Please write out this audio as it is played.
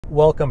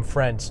Welcome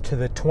friends to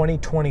the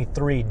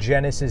 2023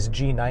 Genesis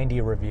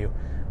G90 review.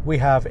 We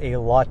have a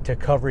lot to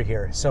cover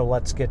here, so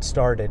let's get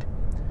started.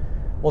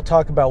 We'll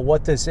talk about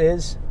what this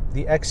is,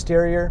 the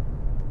exterior,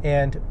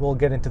 and we'll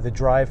get into the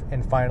drive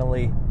and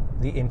finally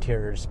the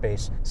interior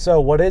space.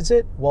 So what is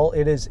it? Well,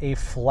 it is a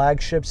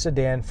flagship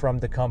sedan from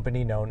the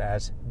company known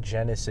as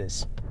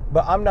Genesis.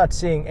 But I'm not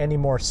seeing any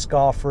more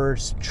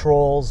scoffers,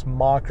 trolls,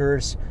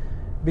 mockers,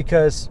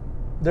 because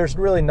there's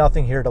really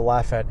nothing here to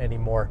laugh at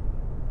anymore.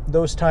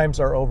 Those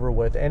times are over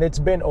with, and it's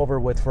been over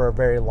with for a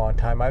very long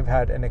time. I've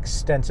had an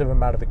extensive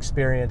amount of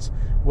experience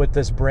with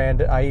this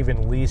brand. I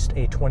even leased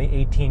a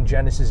 2018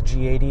 Genesis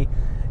G80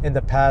 in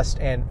the past,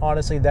 and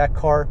honestly, that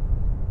car,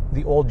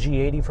 the old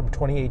G80 from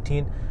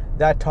 2018,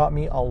 that taught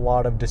me a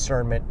lot of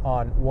discernment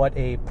on what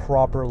a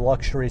proper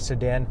luxury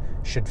sedan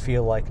should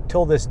feel like.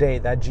 Till this day,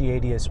 that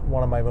G80 is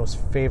one of my most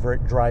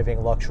favorite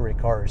driving luxury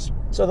cars.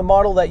 So the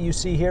model that you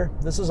see here,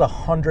 this is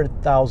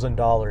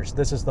 $100,000.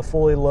 This is the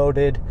fully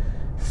loaded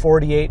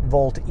 48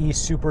 volt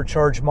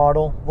e-supercharged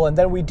model. Well, and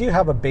then we do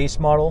have a base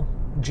model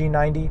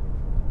G90,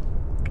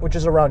 which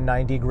is around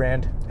 90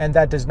 grand, and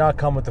that does not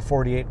come with the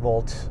 48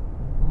 volt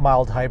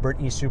mild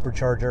hybrid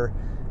e-supercharger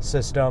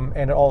system,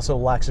 and it also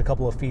lacks a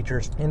couple of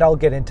features, and I'll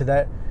get into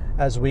that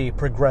as we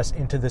progress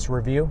into this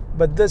review.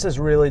 But this is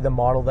really the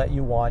model that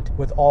you want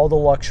with all the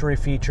luxury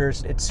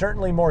features. It's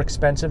certainly more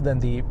expensive than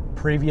the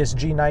previous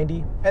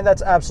G90, and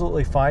that's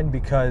absolutely fine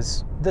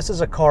because this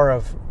is a car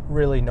of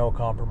really no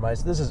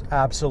compromise. This is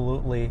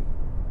absolutely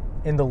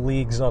in the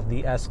leagues of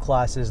the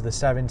S-classes, the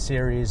 7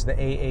 Series, the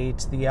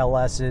A8s, the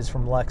LSs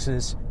from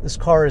Lexus. This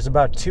car is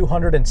about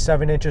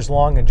 207 inches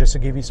long, and just to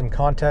give you some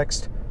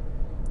context,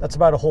 that's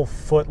about a whole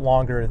foot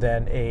longer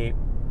than a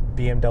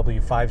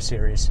BMW 5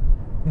 Series.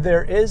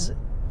 There is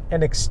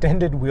an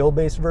extended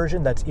wheelbase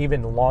version that's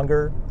even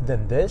longer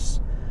than this.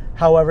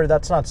 However,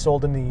 that's not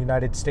sold in the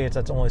United States.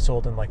 That's only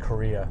sold in like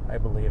Korea, I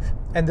believe.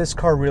 And this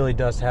car really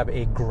does have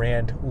a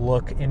grand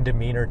look and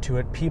demeanor to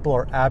it. People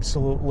are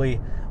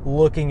absolutely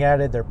looking at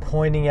it. They're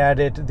pointing at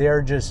it.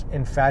 They're just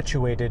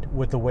infatuated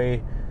with the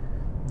way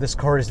this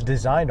car is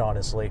designed,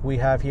 honestly. We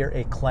have here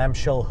a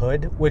clamshell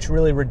hood, which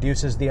really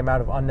reduces the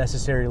amount of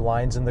unnecessary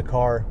lines in the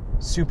car.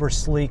 Super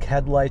sleek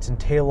headlights and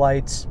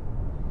taillights.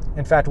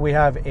 In fact, we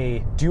have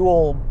a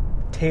dual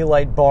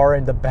taillight bar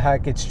in the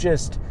back. It's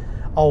just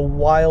a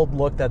wild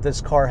look that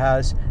this car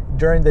has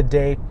during the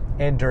day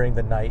and during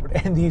the night.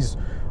 And these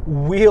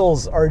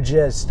wheels are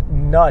just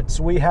nuts.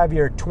 We have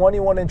here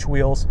 21-inch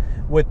wheels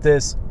with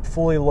this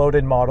fully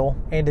loaded model,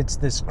 and it's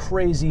this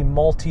crazy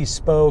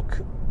multi-spoke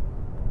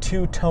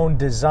two-tone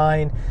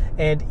design.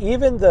 And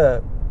even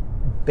the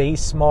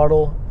base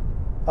model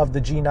of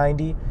the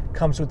G90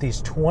 comes with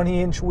these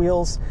 20-inch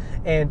wheels,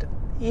 and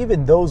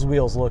even those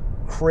wheels look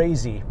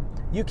crazy.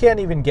 You can't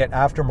even get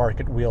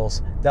aftermarket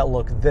wheels that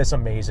look this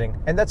amazing.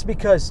 And that's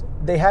because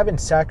they haven't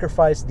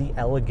sacrificed the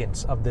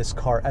elegance of this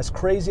car. As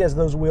crazy as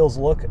those wheels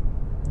look,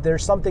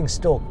 there's something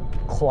still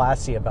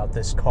classy about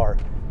this car.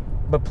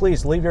 But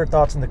please leave your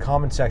thoughts in the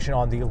comment section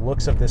on the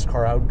looks of this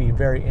car. I would be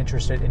very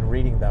interested in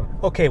reading them.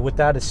 Okay, with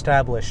that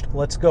established,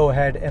 let's go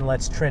ahead and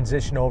let's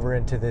transition over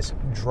into this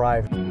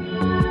drive.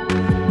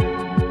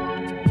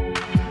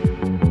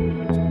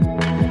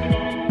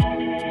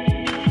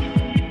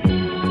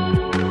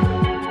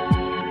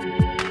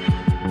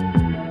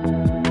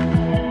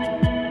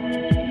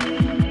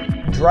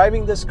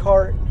 Driving this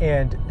car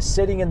and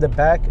sitting in the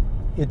back,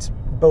 it's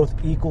both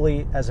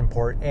equally as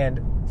important.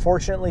 And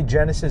fortunately,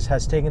 Genesis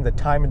has taken the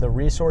time and the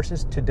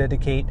resources to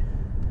dedicate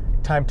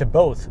time to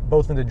both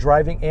in the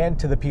driving and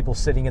to the people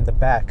sitting in the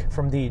back.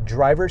 From the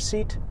driver's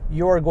seat,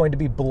 you are going to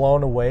be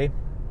blown away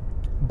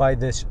by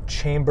this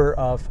chamber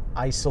of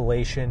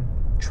isolation,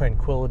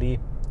 tranquility,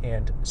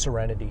 and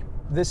serenity.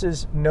 This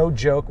is no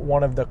joke,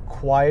 one of the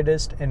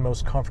quietest and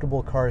most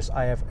comfortable cars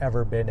I have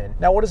ever been in.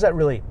 Now, what does that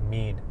really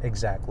mean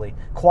exactly?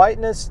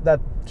 Quietness,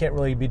 that can't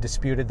really be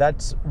disputed.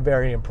 That's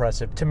very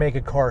impressive to make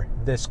a car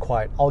this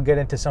quiet. I'll get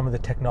into some of the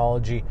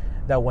technology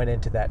that went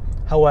into that.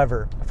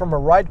 However, from a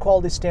ride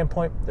quality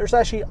standpoint, there's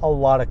actually a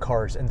lot of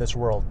cars in this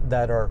world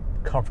that are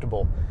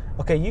comfortable.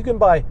 Okay, you can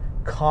buy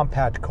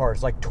compact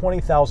cars, like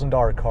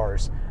 $20,000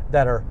 cars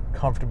that are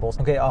comfortable.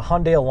 Okay, a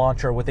Hyundai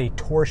Elantra with a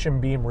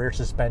torsion beam rear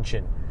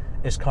suspension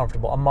is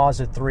comfortable. A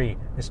Mazda 3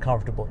 is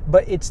comfortable.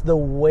 But it's the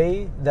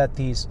way that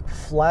these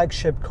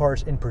flagship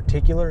cars in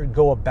particular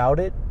go about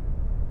it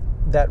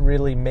that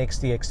really makes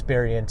the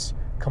experience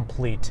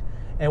complete.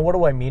 And what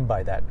do I mean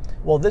by that?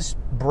 Well, this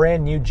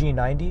brand new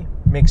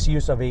G90 makes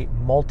use of a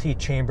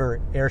multi-chamber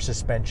air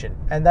suspension,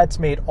 and that's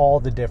made all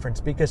the difference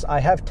because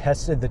I have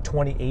tested the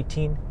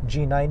 2018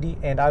 G90,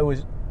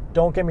 and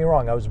don't get me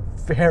wrong, I was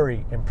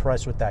very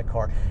impressed with that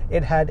car.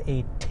 It had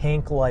a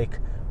tank-like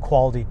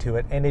quality to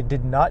it, and it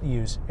did not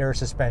use air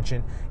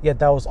suspension, yet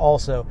that was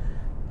also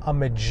a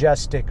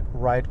majestic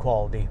ride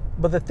quality.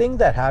 But the thing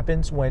that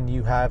happens when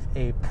you have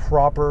a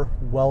proper,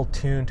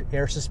 well-tuned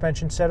air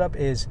suspension setup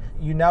is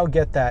you now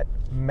get that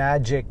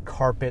magic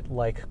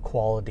carpet-like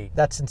quality,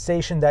 that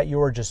sensation that you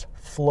are just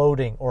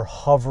floating or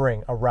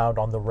hovering around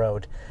on the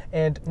road.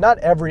 And not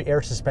every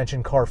air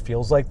suspension car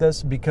feels like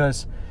this,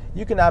 because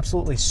you can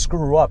absolutely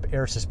screw up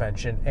air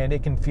suspension and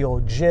it can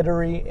feel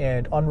jittery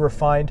and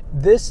unrefined.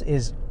 This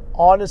is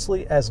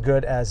honestly as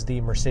good as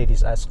the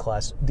Mercedes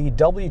S-Class. The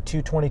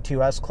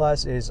W222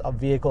 S-Class is a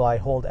vehicle I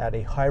hold at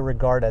a high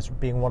regard as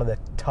being one of the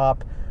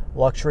top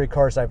luxury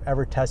cars I've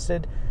ever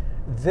tested.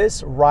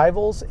 This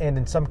rivals and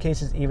in some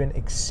cases even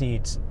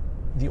exceeds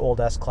the old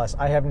S-Class.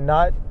 I have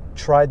not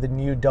tried the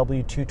new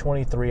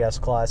W223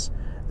 S-Class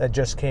that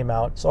just came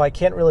out, so I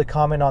can't really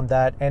comment on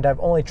that, and I've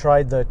only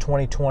tried the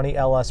 2020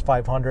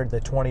 LS500, the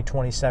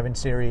 2027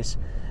 series,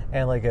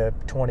 and like a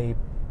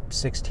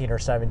 2016 or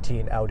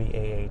 17 Audi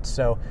A8.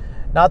 So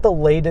not the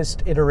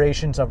latest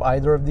iterations of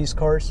either of these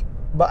cars,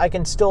 but I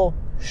can still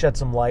shed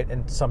some light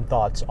and some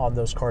thoughts on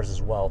those cars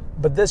as well.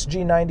 But this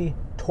G90,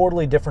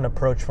 totally different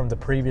approach from the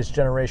previous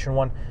generation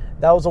one.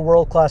 That was a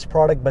world-class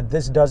product, but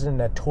this does it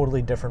in a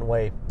totally different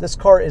way. This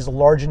car is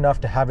large enough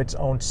to have its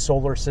own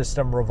solar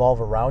system revolve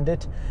around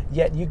it,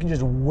 yet you can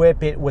just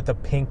whip it with a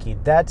pinky.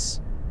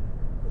 That's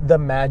the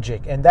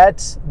magic, and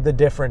that's the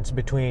difference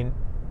between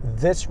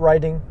this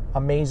riding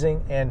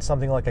amazing and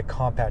something like a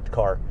compact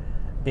car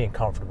being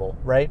comfortable,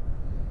 right?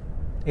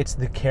 It's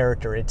the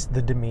character, it's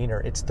the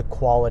demeanor, it's the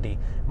quality.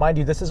 Mind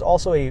you, this is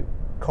also a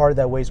car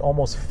that weighs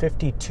almost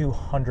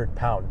 5,200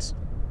 pounds.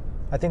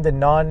 I think the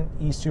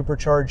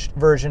non-e-supercharged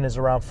version is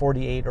around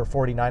 4,800 or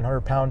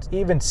 4,900 pounds.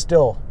 Even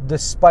still,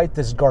 despite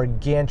this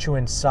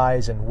gargantuan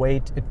size and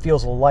weight, it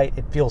feels light,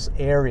 it feels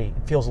airy,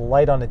 it feels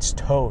light on its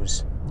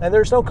toes. And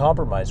there's no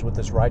compromise with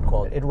this ride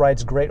quality. It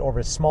rides great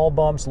over small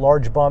bumps,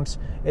 large bumps.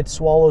 It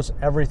swallows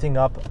everything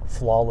up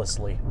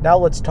flawlessly. Now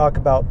let's talk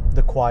about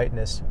the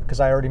quietness, because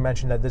I already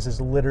mentioned that this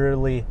is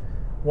literally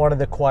one of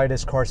the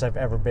quietest cars I've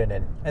ever been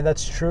in. And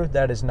that's true,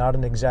 that is not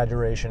an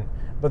exaggeration.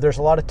 But there's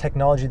a lot of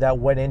technology that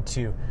went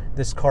into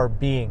this car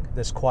being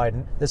this quiet.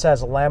 This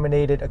has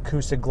laminated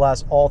acoustic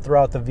glass all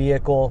throughout the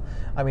vehicle.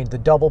 I mean, the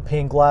double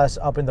pane glass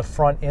up in the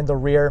front and the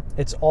rear,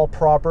 it's all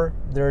proper.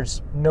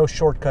 There's no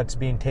shortcuts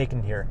being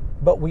taken here.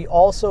 But we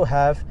also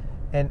have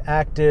an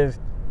active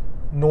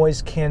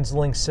noise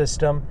canceling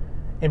system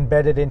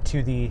embedded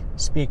into the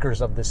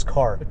speakers of this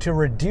car. To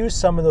reduce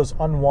some of those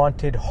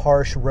unwanted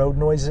harsh road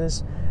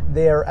noises,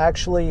 they are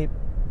actually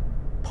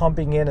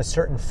pumping in a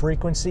certain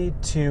frequency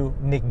to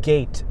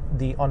negate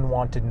the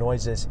unwanted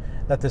noises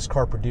that this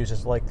car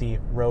produces, like the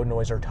road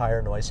noise or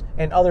tire noise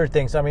and other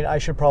things. I mean, I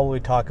should probably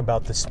talk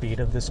about the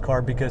speed of this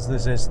car, because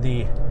this is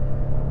the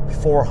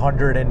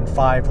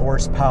 405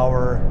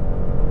 horsepower,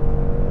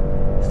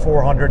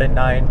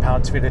 409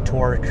 pounds-feet of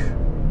torque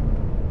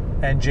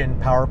engine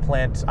power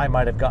plant. I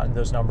might have gotten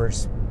those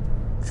numbers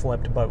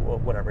flipped, but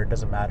whatever, it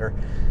doesn't matter.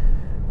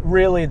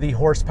 Really, the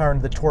horsepower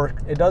and the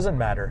torque, it doesn't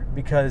matter,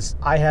 because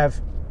I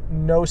have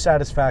no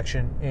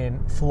satisfaction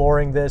in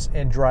flooring this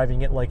and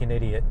driving it like an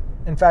idiot.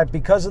 In fact,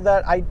 because of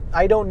that,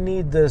 I don't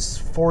need this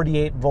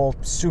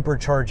 48-volt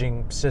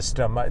supercharging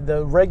system.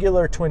 The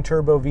regular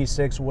twin-turbo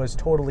V6 was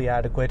totally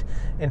adequate.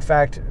 In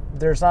fact,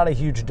 there's not a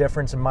huge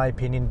difference, in my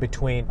opinion,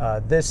 between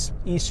this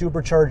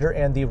e-supercharger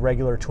and the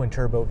regular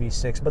twin-turbo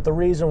V6. But the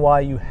reason why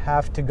you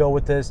have to go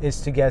with this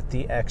is to get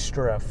the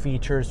extra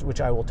features,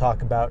 which I will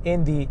talk about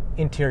in the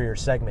interior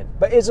segment.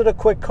 But is it a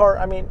quick car?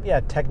 I mean,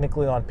 yeah,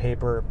 technically on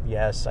paper,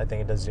 yes. I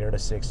think it does 0 to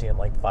 60 in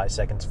like 5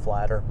 seconds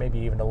flat, or maybe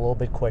even a little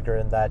bit quicker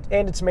than that.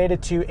 And it's made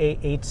it to a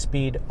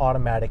 8-speed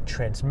automatic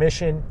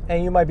transmission.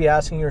 And you might be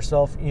asking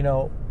yourself, you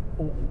know,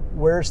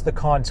 where's the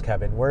cons,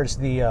 Kevin? Where's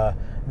the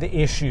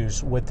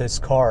issues with this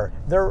car?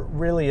 There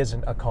really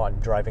isn't a con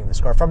driving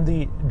this car. From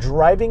the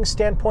driving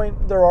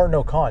standpoint, there are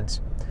no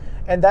cons.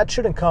 And that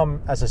shouldn't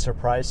come as a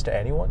surprise to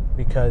anyone,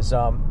 because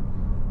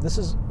this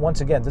is,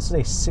 once again, this is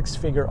a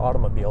 6-figure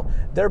automobile.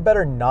 There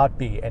better not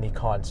be any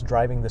cons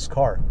driving this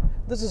car.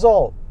 This is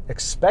all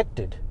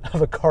expected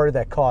of a car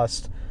that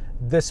costs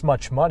this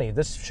much money.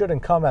 This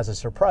shouldn't come as a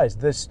surprise.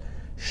 This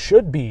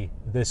should be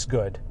this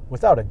good,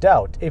 without a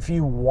doubt. If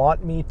you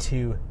want me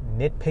to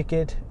nitpick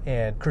it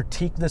and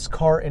critique this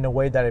car in a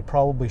way that it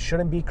probably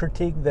shouldn't be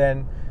critiqued,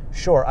 then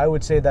sure, I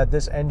would say that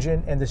this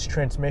engine and this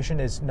transmission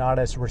is not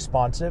as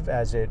responsive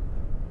as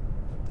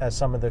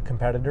some of the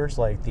competitors,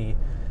 like the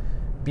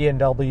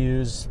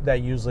BMWs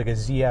that use like a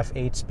ZF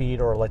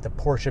 8-speed, or like the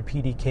Porsche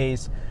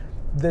PDKs.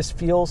 This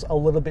feels a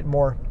little bit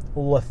more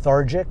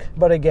lethargic,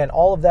 but again,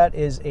 all of that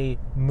is a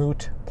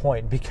moot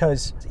point,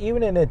 because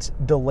even in its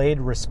delayed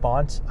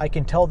response, I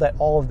can tell that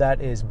all of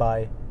that is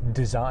by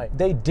design.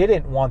 They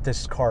didn't want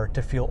this car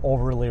to feel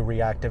overly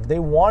reactive. They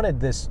wanted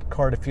this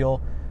car to feel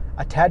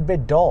a tad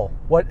bit dull.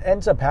 What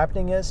ends up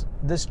happening is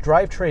this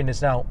drivetrain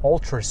is now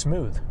ultra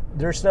smooth.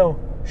 There's no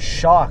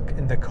shock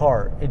in the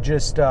car. It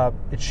just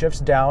it shifts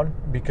down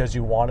because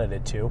you wanted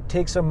it to. It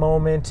takes a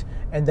moment,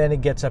 and then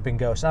it gets up and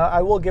goes. Now,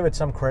 I will give it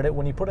some credit.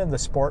 When you put in the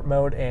sport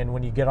mode and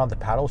when you get on the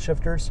paddle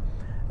shifters,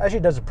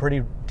 Actually does a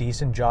pretty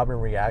decent job in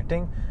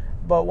reacting,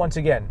 but once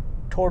again,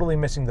 totally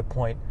missing the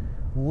point.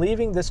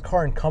 Leaving this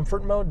car in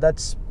comfort mode,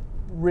 that's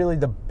really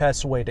the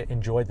best way to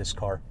enjoy this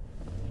car.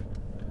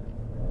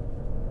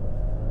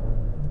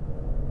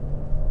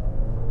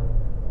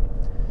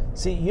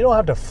 See, you don't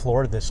have to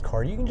floor this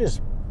car. You can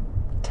just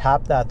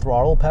tap that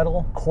throttle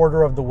pedal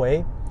quarter of the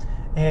way,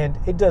 and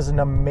it does an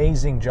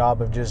amazing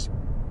job of just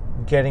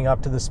getting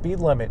up to the speed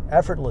limit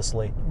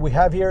effortlessly. We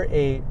have here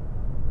a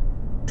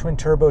twin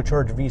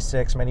turbocharged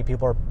V6. Many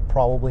people are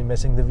probably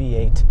missing the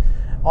V8.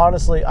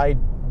 Honestly, I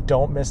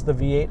don't miss the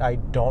V8. I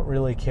don't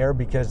really care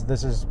because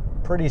this is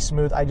pretty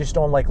smooth. I just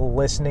don't like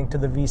listening to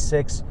the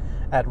V6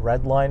 at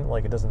redline.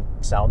 Like, it doesn't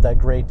sound that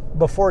great.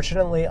 But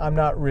fortunately, I'm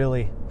not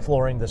really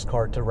flooring this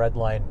car to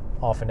redline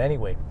often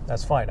anyway.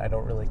 That's fine. I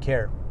don't really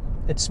care.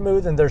 It's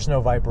smooth and there's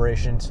no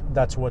vibrations.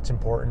 That's what's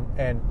important.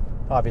 And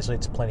obviously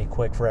it's plenty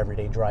quick for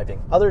everyday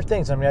driving. Other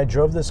things, I mean, I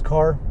drove this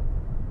car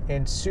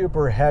in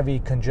super heavy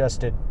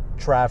congested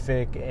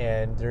traffic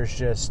and there's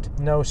just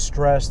no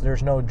stress.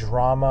 There's no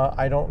drama.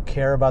 I don't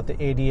care about the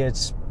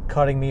idiots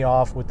cutting me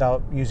off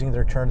without using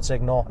their turn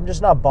signal. I'm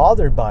just not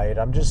bothered by it.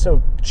 I'm just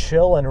so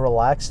chill and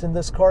relaxed in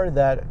this car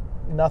that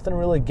nothing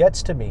really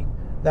gets to me.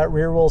 That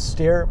rear wheel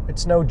steer,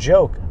 it's no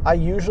joke. I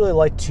usually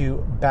like to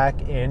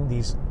back in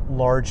these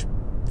large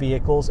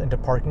vehicles into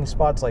parking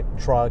spots like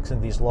trucks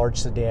and these large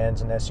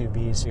sedans and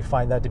SUVs. You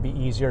find that to be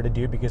easier to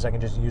do because I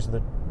can just use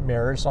the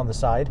mirrors on the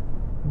side.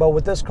 But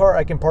with this car,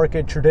 I can park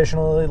it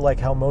traditionally like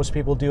how most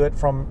people do it,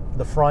 from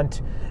the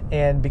front.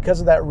 And because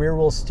of that rear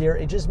wheel steer,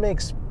 it just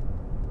makes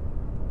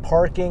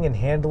parking and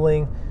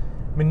handling,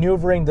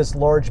 maneuvering this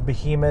large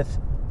behemoth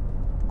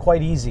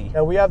quite easy.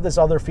 Now, we have this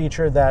other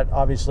feature that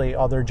obviously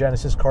other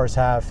Genesis cars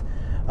have,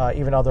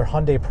 even other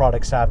Hyundai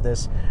products have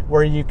this,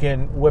 where you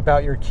can whip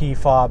out your key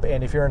fob,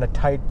 and if you're in a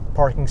tight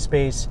parking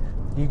space,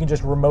 you can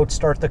just remote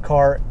start the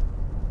car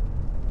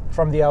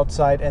from the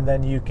outside, and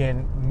then you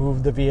can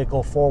move the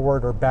vehicle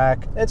forward or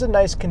back. It's a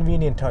nice,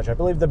 convenient touch. I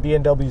believe the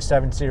BMW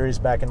 7 Series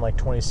back in like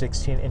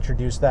 2016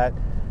 introduced that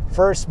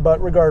first,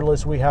 but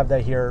regardless, we have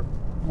that here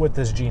with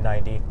this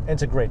G90.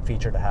 It's a great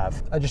feature to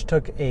have. I just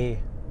took a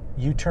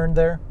U-turn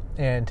there,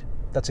 and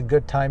that's a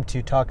good time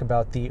to talk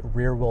about the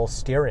rear wheel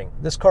steering.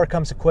 This car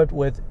comes equipped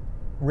with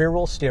rear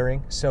wheel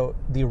steering, so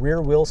the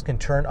rear wheels can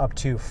turn up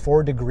to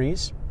 4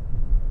 degrees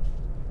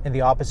in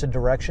the opposite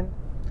direction.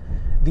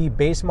 The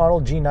base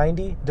model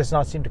G90 does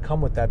not seem to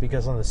come with that,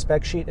 because on the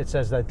spec sheet it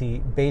says that the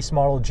base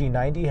model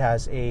G90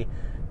 has a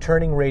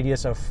turning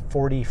radius of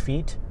 40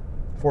 feet,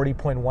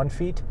 40.1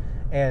 feet,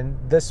 and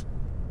this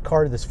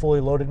car, this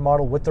fully loaded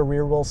model with the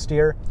rear wheel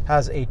steer,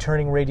 has a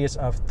turning radius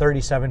of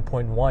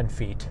 37.1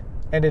 feet.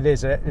 And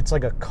it's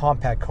like a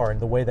compact car in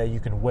the way that you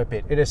can whip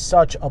it. It is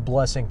such a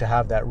blessing to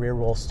have that rear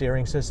wheel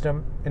steering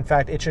system. In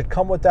fact, it should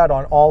come with that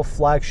on all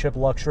flagship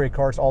luxury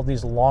cars, all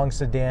these long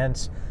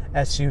sedans,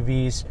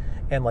 SUVs,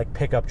 and like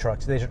pickup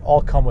trucks. They should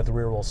all come with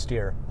rear wheel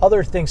steer.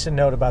 Other things to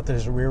note about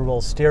this rear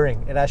wheel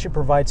steering, it actually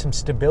provides some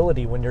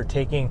stability when you're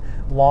taking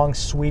long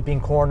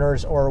sweeping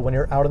corners or when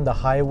you're out on the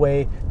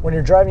highway. When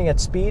you're driving at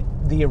speed,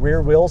 the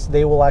rear wheels,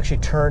 they will actually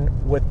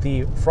turn with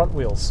the front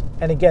wheels.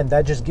 And again,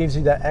 that just gives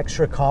you that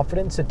extra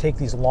confidence to take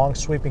these long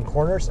sweeping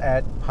corners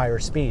at higher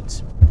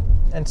speeds.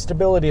 And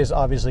stability is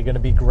obviously going to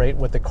be great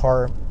with the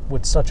car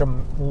with such a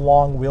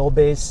long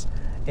wheelbase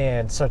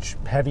and such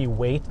heavy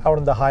weight out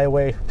on the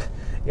highway.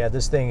 Yeah,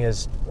 this thing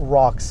is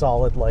rock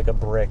solid like a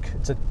brick.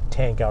 It's a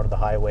tank out of the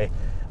highway,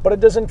 but it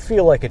doesn't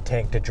feel like a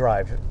tank to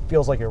drive. It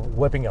feels like you're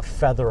whipping a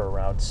feather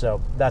around,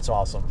 so that's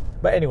awesome.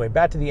 But anyway,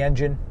 back to the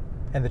engine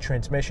and the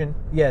transmission.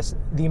 Yes,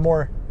 the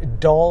more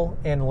dull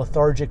and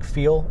lethargic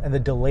feel and the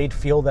delayed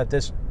feel that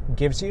this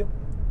gives you,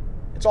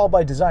 it's all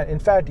by design. In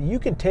fact, you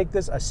can take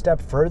this a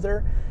step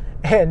further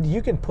and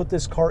you can put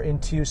this car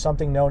into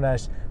something known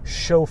as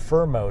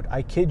chauffeur mode.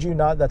 I kid you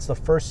not, that's the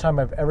first time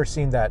I've ever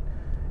seen that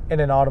in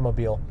an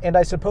automobile. And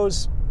I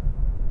suppose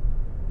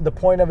the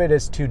point of it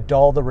is to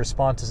dull the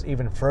responses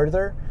even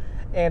further.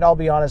 And I'll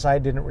be honest, I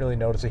didn't really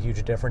notice a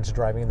huge difference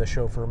driving in the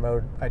chauffeur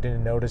mode. I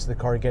didn't notice the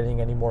car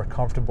getting any more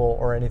comfortable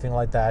or anything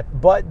like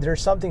that. But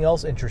there's something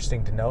else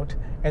interesting to note,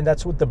 and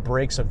that's with the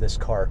brakes of this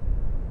car.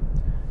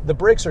 The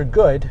brakes are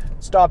good,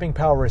 stopping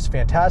power is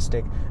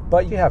fantastic,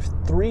 but you have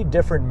 3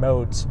 different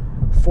modes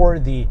for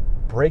the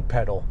brake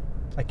pedal.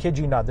 I kid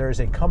you not, there is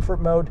a comfort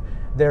mode,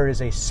 there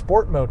is a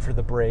sport mode for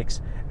the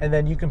brakes, and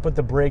then you can put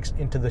the brakes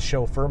into the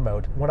chauffeur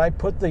mode. When I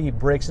put the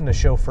brakes into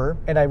chauffeur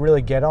and I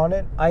really get on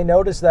it, I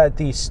notice that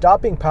the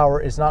stopping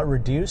power is not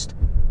reduced.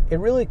 It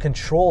really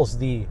controls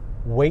the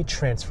weight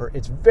transfer.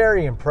 It's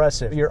very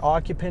impressive. Your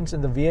occupants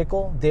in the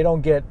vehicle, they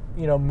don't get,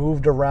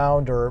 moved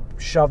around or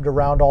shoved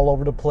around all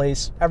over the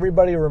place.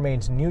 Everybody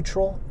remains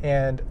neutral,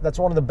 and that's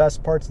one of the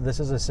best parts. This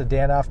is a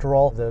sedan after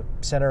all. The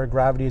center of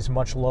gravity is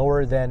much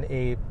lower than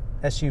a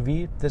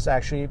SUV. This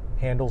actually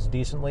handles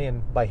decently,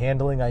 and by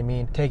handling I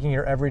mean taking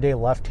your everyday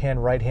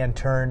left-hand, right-hand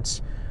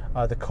turns,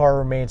 The car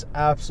remains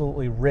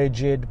absolutely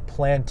rigid,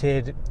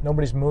 planted.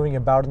 Nobody's moving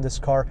about in this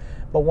car.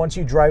 But once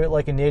you drive it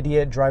like an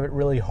idiot, drive it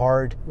really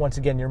hard, once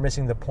again, you're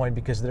missing the point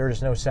because there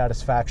is no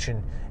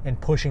satisfaction in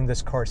pushing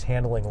this car's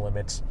handling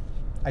limits.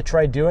 I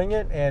tried doing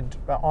it, and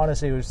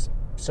honestly, it was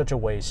such a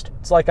waste.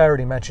 It's like I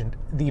already mentioned,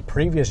 the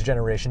previous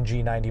generation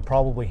G90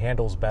 probably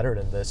handles better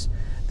than this.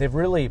 They've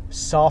really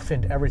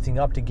softened everything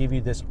up to give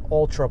you this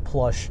ultra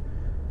plush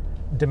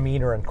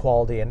demeanor and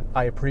quality, and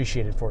I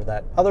appreciate it for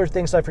that. Other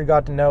things I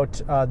forgot to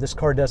note, this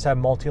car does have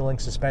multi-link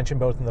suspension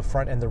both in the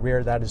front and the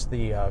rear. That is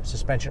the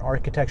suspension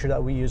architecture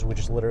that we use, which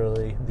is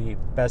literally the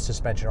best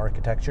suspension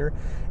architecture.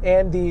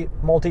 And the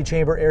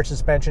multi-chamber air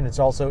suspension, it's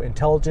also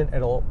intelligent.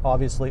 It'll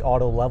obviously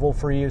auto level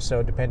for you,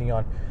 so depending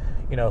on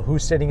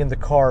who's sitting in the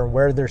car and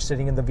where they're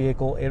sitting in the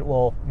vehicle, it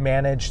will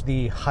manage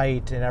the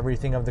height and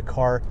everything of the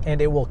car,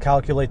 and it will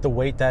calculate the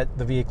weight that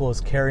the vehicle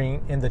is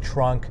carrying in the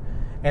trunk,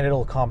 and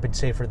it'll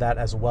compensate for that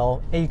as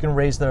well. And you can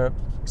raise the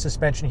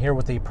suspension here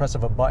with the press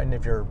of a button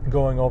if you're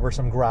going over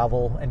some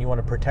gravel and you want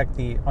to protect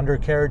the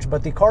undercarriage.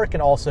 But the car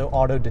can also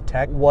auto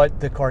detect what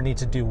the car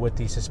needs to do with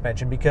the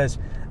suspension, because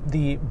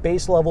the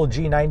base level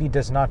G90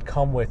 does not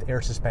come with air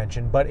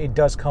suspension, but it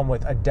does come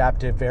with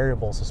adaptive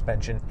variable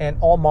suspension. And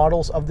all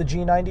models of the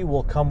G90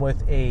 will come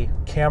with a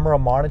camera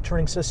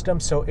monitoring system,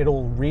 so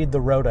it'll read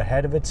the road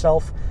ahead of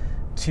itself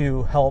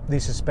to help the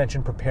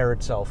suspension prepare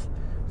itself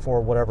for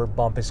whatever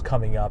bump is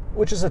coming up,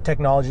 which is a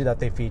technology that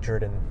they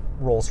featured in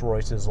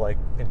Rolls-Royces like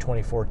in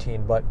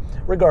 2014. But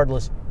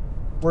regardless,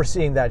 we're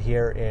seeing that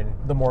here in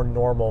the more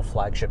normal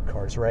flagship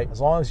cars, right?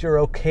 As long as you're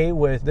okay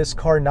with this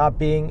car not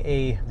being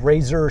a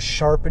razor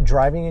sharp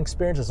driving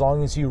experience, as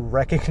long as you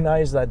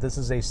recognize that this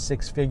is a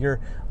six-figure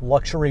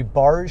luxury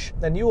barge,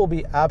 then you will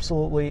be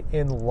absolutely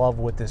in love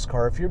with this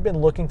car. If you've been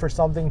looking for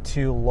something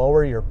to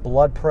lower your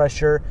blood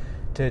pressure,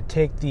 to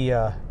take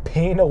the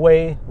pain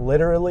away,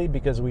 literally,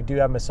 because we do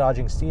have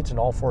massaging seats in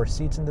all four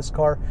seats in this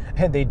car,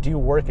 and they do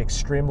work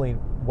extremely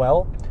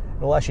well.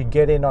 It'll actually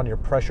get in on your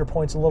pressure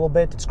points a little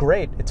bit. It's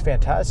great. It's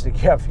fantastic.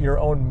 You have your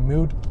own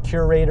mood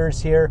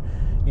curators here.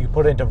 You can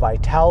put it into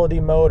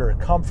vitality mode or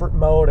comfort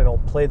mode, and it'll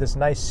play this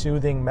nice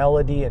soothing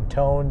melody and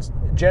tones.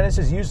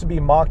 Genesis used to be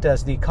mocked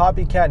as the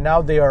copycat.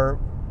 Now they are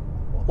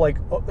like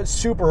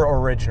super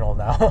original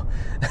now.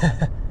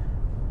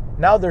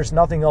 Now there's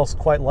nothing else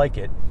quite like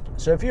it.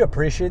 So if you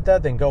appreciate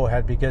that, then go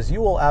ahead, because you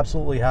will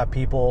absolutely have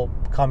people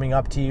coming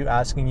up to you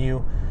asking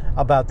you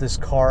about this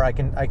car. I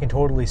can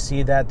totally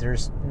see that.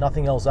 There's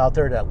nothing else out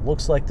there that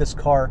looks like this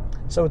car.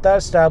 So with that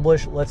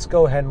established, let's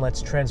go ahead and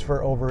let's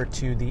transfer over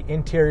to the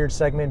interior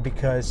segment,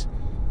 because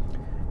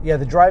yeah,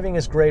 the driving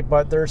is great,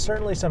 but there are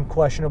certainly some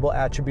questionable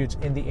attributes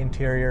in the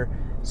interior.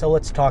 So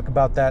let's talk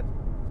about that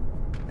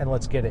and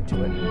let's get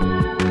into it.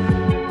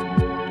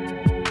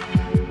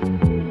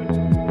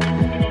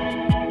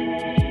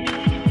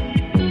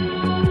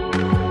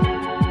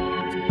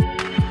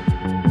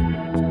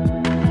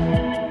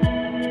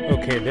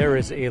 Okay, there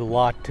is a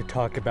lot to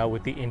talk about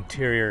with the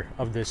interior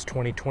of this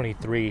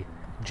 2023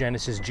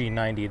 Genesis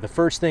G90. The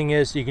first thing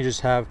is you can just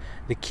have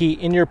the key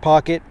in your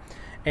pocket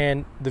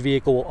and the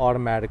vehicle will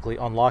automatically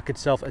unlock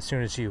itself as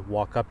soon as you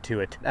walk up to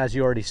it. As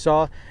you already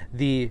saw,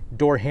 the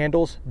door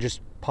handles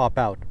just pop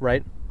out,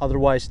 right?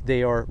 Otherwise,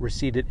 they are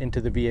receded into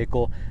the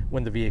vehicle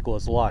when the vehicle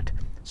is locked.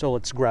 So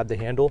let's grab the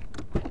handle.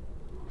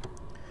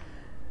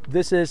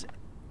 This is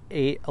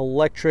a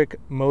electric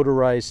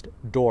motorized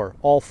door,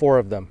 all four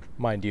of them,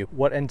 mind you.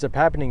 What ends up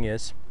happening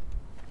is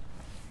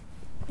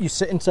you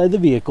sit inside the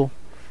vehicle,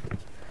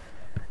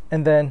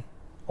 and then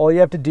all you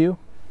have to do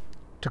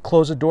to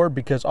close the door,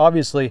 because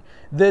obviously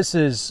this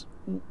is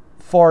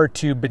far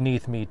too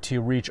beneath me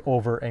to reach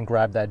over and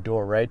grab that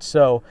door, right?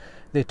 So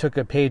they took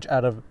a page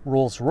out of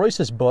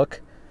Rolls-Royce's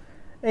book,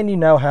 and you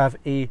now have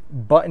a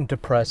button to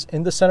press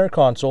in the center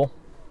console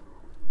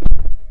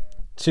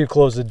to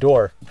close the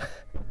door.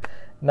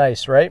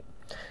 Nice, right?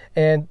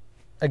 And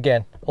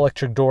again,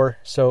 electric door,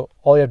 so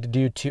all you have to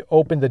do to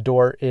open the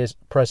door is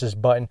press this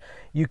button.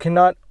 You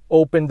cannot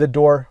open the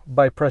door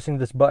by pressing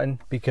this button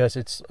because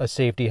it's a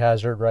safety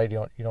hazard, right?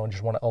 You don't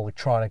just want to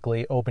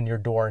electronically open your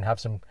door and have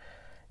some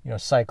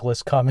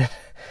cyclists come and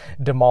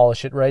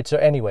demolish it, right? So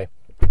anyway,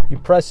 you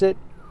press it,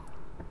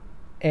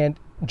 and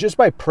just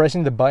by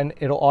pressing the button,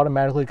 it'll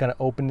automatically kind of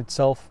open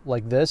itself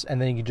like this,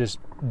 and then you can just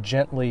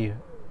gently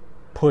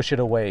push it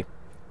away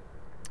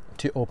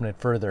to open it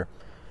further.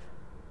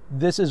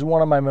 This is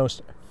one of my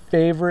most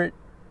favorite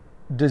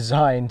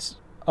designs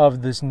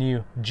of this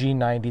new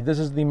G90. This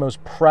is the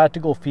most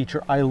practical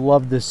feature. I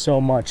love this so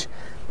much.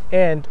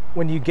 And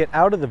when you get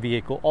out of the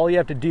vehicle, all you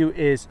have to do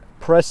is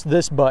press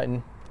this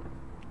button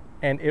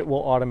and it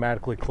will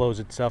automatically close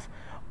itself.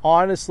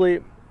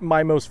 Honestly,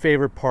 my most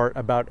favorite part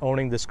about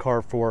owning this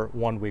car for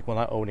 1 week, well,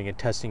 not owning it,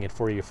 testing it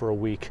for you for a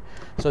week.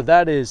 So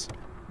that is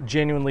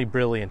genuinely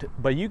brilliant.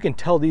 But you can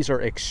tell these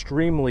are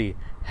extremely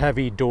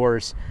heavy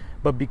doors,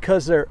 but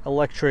because they're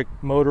electric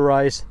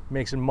motorized,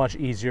 makes it much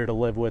easier to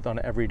live with on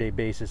an everyday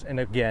basis. And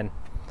again,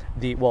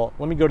 well,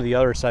 let me go to the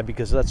other side,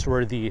 because that's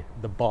where the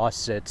boss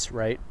sits,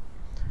 right?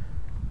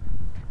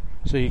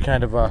 So you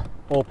kind of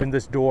open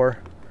this door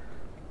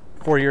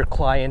for your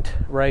client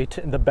right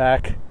in the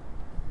back.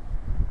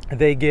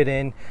 They get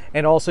in,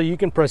 and also you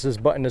can press this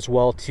button as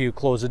well to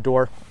close the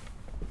door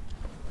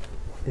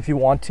if you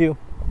want to.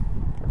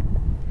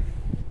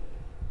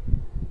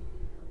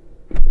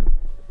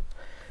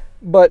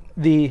 But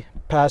the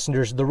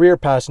rear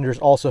passengers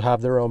also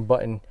have their own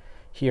button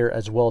here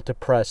as well to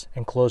press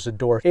and close the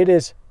door. It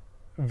is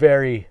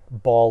very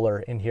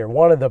baller in here.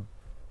 One of the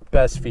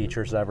best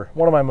features ever.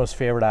 One of my most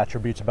favorite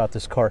attributes about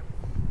this car.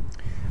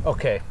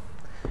 Okay,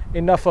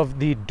 enough of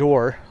the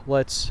door.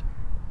 Let's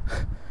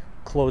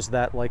close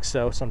that like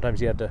so.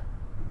 Sometimes you have to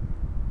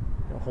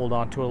hold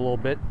on to it a little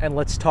bit. And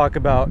let's talk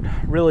about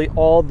really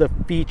all the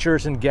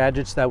features and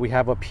gadgets that we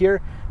have up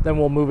here. Then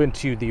we'll move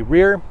into the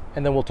rear,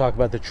 and then we'll talk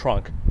about the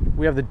trunk.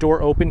 We have the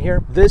door open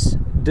here. This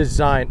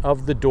design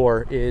of the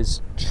door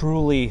is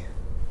truly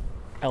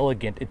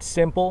elegant. It's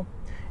simple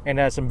and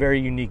has some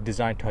very unique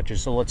design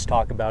touches. So let's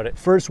talk about it.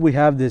 First, we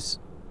have this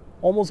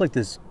almost like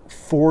this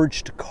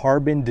forged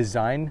carbon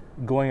design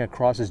going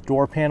across this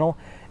door panel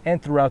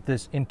and throughout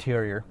this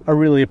interior. I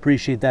really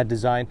appreciate that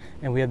design.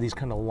 And we have these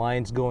kind of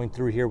lines going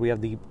through here. We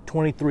have the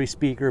 23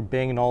 speaker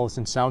Bang &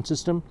 Olufsen sound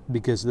system,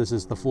 because this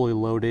is the fully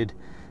loaded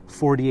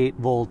 48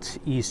 volt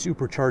E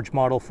supercharged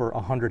model for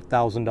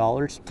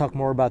 $100,000. Talk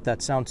more about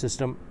that sound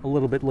system a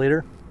little bit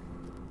later.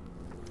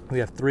 We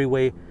have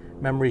 3-way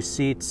memory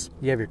seats.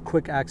 You have your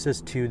quick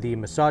access to the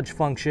massage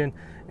function,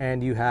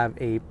 and you have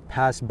a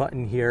pass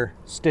button here.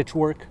 Stitch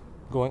work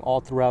going all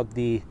throughout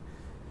the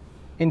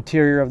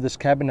interior of this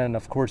cabin, and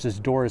of course this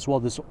door as well.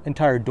 This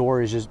entire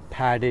door is just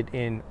padded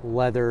in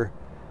leather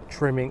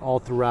trimming all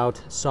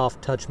throughout,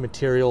 soft touch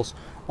materials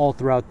all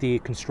throughout the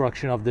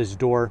construction of this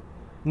door.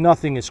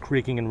 Nothing is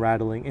creaking and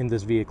rattling in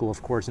this vehicle,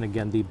 of course, and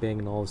again the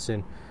Bang &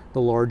 Olufsen,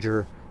 the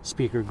larger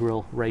speaker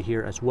grille right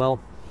here as well.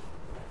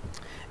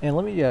 And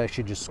let me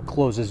actually just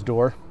close this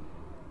door.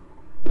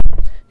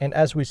 And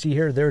as we see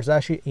here, there's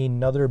actually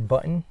another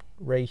button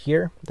right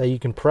here that you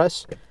can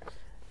press,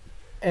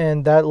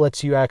 and that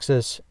lets you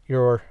access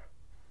your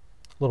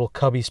little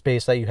cubby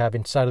space that you have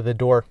inside of the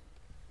door.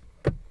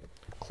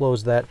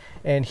 Close that.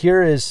 And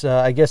here is,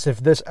 I guess if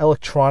this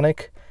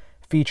electronic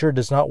feature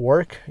does not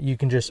work, you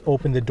can just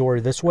open the door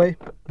this way,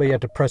 but you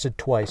have to press it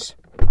twice.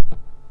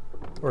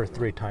 Or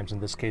 3 times in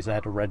this case. I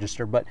had to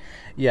register. But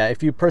yeah,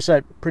 if you press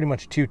that pretty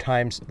much 2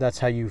 times, that's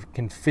how you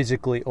can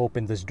physically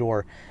open this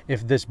door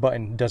if this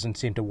button doesn't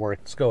seem to work.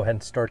 Let's go ahead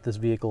and start this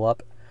vehicle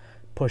up.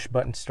 Push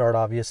button start,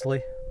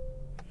 obviously.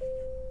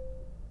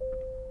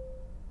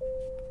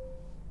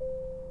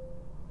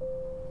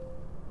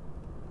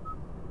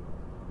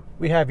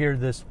 We have here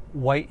this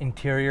white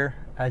interior,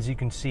 as you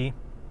can see,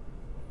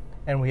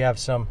 and we have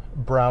some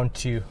brown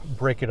to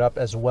break it up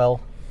as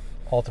well,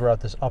 all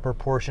throughout this upper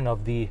portion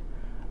of the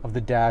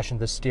dash and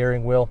the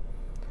steering wheel.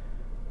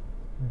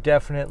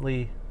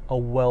 Definitely a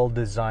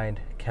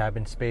well-designed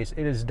cabin space.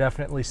 It is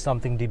definitely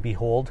something to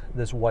behold,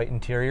 this white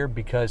interior,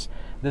 because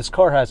this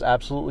car has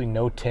absolutely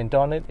no tint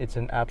on it. It's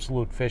an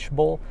absolute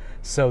fishbowl.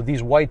 So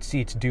these white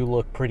seats do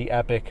look pretty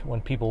epic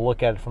when people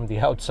look at it from the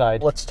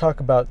outside. Let's talk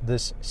about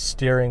this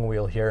steering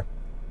wheel here.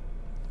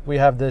 We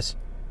have this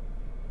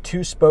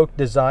 2-spoke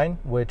design,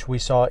 which we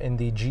saw in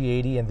the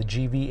G80 and the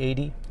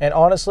GV80. And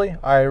honestly,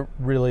 I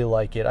really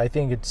like it. I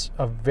think it's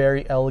a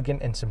very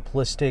elegant and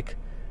simplistic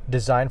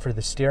design for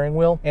the steering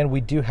wheel. And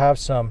we do have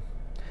some,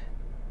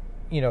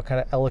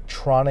 kind of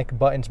electronic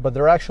buttons, but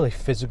they're actually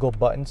physical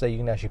buttons that you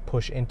can actually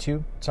push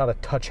into. It's not a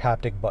touch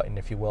haptic button,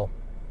 if you will.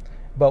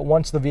 But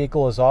once the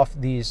vehicle is off,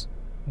 these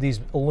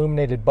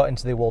illuminated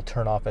buttons, they will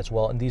turn off as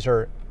well. And these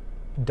are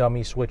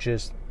dummy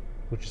switches,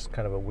 which is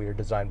kind of a weird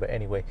design, but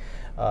anyway,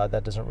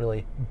 that doesn't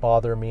really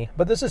bother me.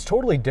 But this is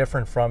totally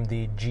different from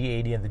the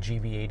G80 and the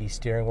GV80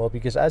 steering wheel,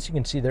 because as you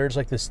can see, there's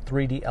like this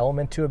 3D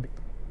element to it,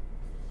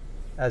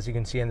 as you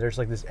can see, and there's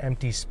like this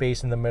empty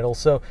space in the middle.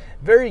 So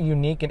very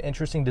unique and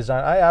interesting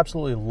design. I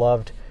absolutely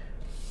loved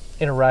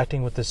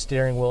interacting with the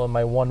steering wheel in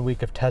my 1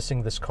 week of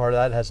testing this car.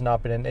 That has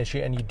not been an issue.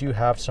 And you do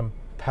have some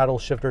paddle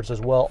shifters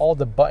as well. All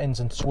the buttons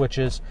and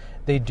switches,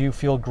 they do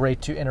feel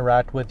great to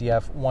interact with. You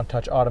have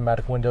one-touch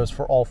automatic windows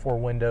for all 4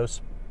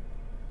 windows.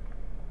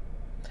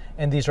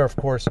 And these are, of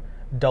course,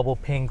 double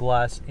pane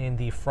glass in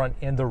the front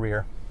and the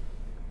rear.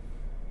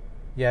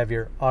 You have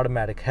your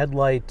automatic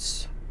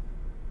headlights,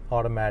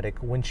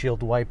 automatic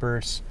windshield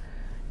wipers.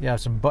 You have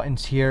some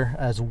buttons here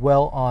as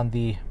well on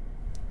the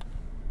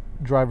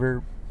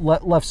driver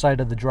left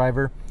side of the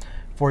driver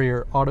for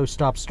your auto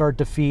stop start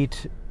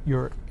defeat,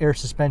 your air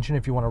suspension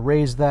if you want to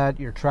raise that,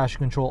 your traction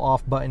control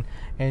off button,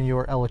 and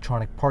your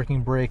electronic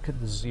parking brake.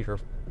 This is your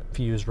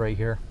fuse right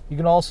here. You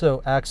can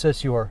also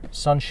access your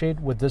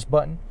sunshade with this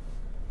button.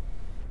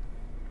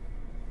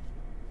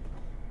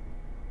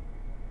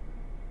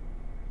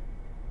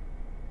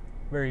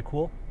 Very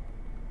cool.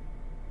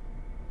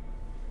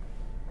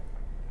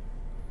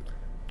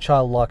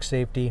 Child lock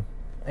safety,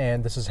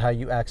 and this is how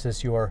you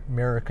access your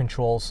mirror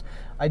controls.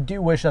 I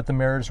do wish that the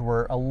mirrors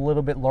were a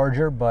little bit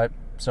larger, but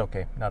it's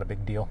okay, not a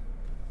big deal.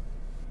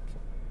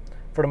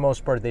 For the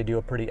most part, they do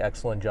a pretty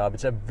excellent job.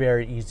 It's a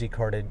very easy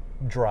car to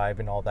drive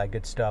and all that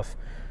good stuff.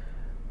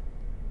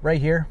 Right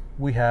here,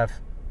 we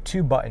have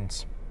 2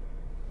 buttons.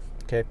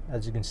 Okay,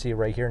 as you can see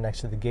right here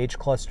next to the gauge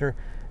cluster,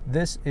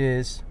 this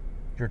is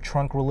your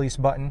trunk release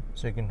button,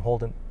 so you can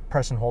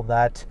press and hold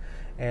that,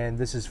 and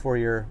this is for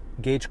your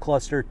gauge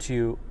cluster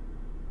to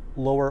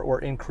lower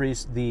or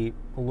increase the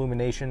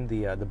illumination,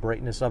 the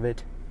brightness of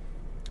it,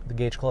 the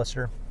gauge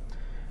cluster.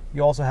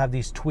 You also have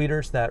these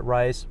tweeters that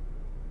rise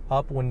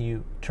up when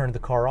you turn the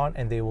car on,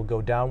 and they will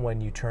go down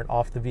when you turn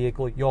off the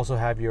vehicle. You also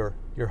have your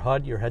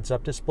HUD, your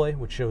heads-up display,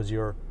 which shows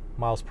your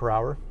miles per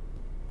hour.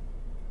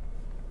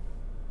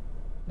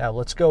 Now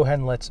let's go ahead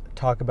and let's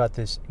talk about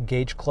this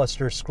gauge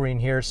cluster screen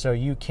here. So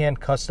you can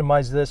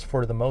customize this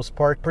for the most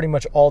part. Pretty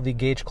much all the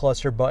gauge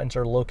cluster buttons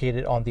are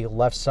located on the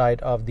left side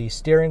of the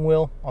steering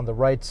wheel. On the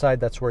right side,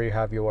 that's where you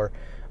have your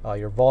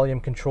volume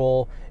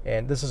control,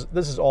 and this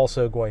is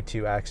also going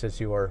to access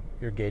your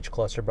gauge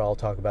cluster, but I'll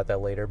talk about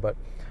that later. But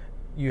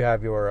you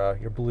have your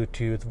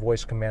Bluetooth,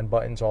 voice command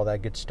buttons, all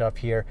that good stuff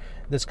here.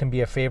 This can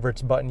be a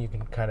favorites button. You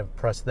can kind of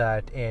press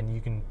that and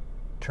you can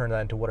turn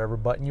that into whatever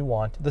button you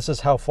want. This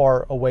is how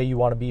far away you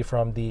want to be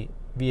from the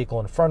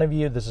vehicle in front of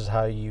you. This is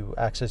how you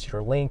access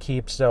your lane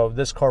keep. So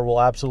this car will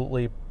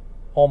absolutely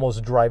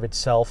almost drive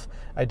itself.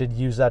 I did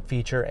use that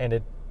feature, and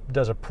it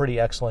does a pretty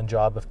excellent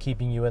job of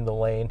keeping you in the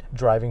lane,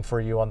 driving for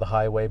you on the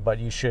highway, but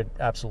you should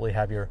absolutely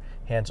have your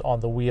hands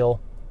on the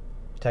wheel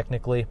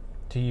technically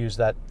to use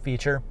that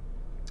feature.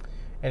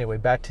 Anyway,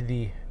 back to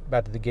the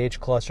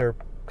gauge cluster.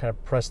 Kind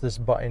of press this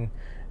button,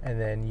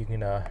 and then you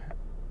can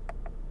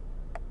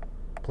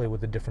play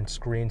with the different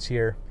screens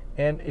here.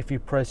 And if you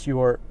press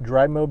your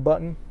drive mode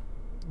button,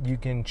 you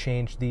can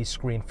change the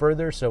screen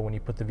further. So when you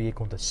put the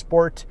vehicle into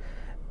sport,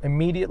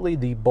 immediately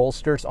the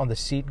bolsters on the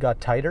seat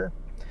got tighter,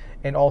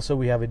 and also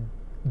we have a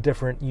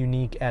different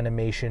unique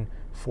animation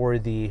for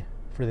the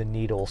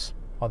needles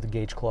on the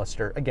gauge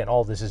cluster. Again,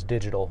 all this is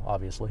digital,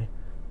 obviously.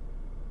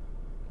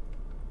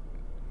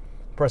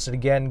 Press it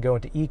again, go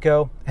into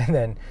eco, and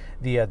then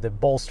the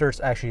bolsters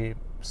actually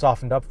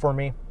softened up for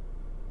me.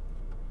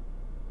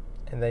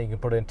 And then you can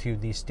put it into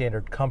the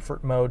standard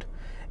comfort mode.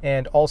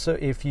 And also,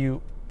 if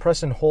you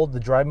press and hold the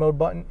drive mode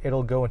button,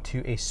 it'll go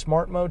into a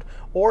smart mode,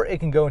 or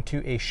it can go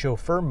into a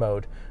chauffeur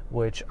mode,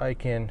 which I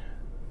can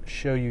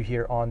show you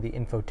here on the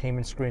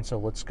infotainment screen. So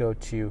let's go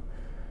to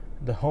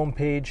the home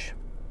page.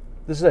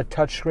 This is a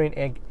touch screen,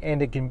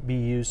 and it can be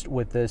used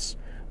with this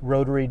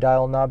rotary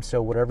dial knob,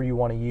 so whatever you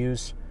want to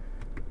use.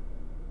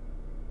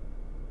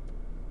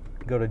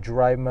 Go to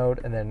drive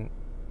mode, and then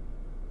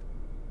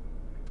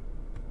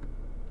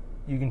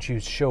you can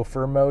choose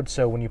chauffeur mode.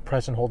 So when you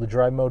press and hold the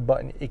drive mode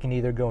button, it can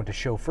either go into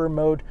chauffeur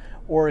mode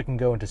or it can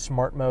go into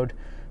smart mode.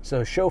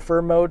 So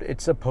chauffeur mode,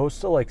 it's supposed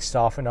to like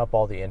soften up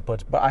all the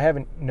inputs, but I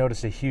haven't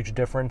noticed a huge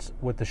difference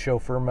with the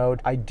chauffeur mode.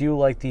 I do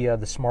like the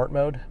smart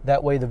mode.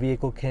 That way the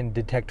vehicle can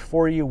detect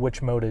for you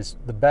which mode is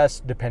the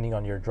best depending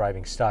on your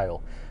driving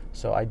style.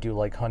 So I do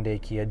like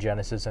Hyundai, Kia,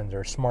 Genesis and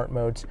their smart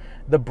modes.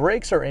 The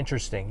brakes are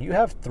interesting. You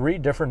have 3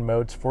 different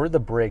modes for the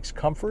brakes: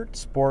 comfort,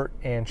 sport,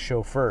 and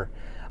chauffeur.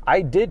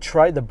 I did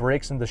try the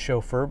brakes in the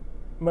chauffeur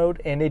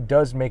mode, and it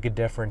does make a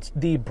difference.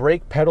 The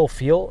brake pedal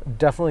feel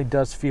definitely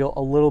does feel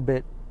a little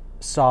bit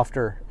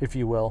softer, if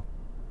you will.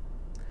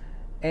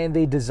 And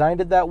they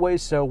designed it that way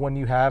so when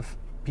you have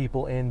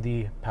people in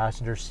the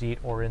passenger seat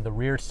or in the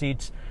rear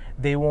seats,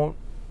 they won't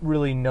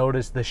really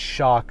notice the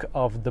shock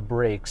of the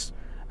brakes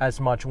as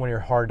much when you're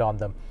hard on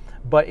them.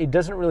 But it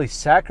doesn't really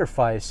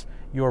sacrifice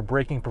your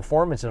braking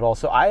performance at all.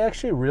 So I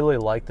actually really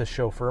like the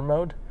chauffeur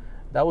mode.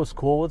 That was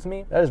cool with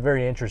me. That is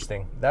very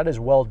interesting. That is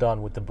well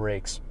done with the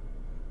brakes.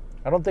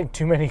 I don't think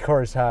too many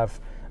cars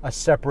have a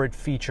separate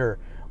feature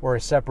or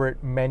a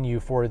separate menu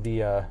for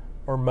the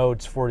or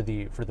modes for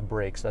the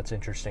brakes. That's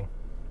interesting.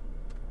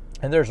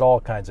 And there's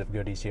all kinds of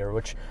goodies here,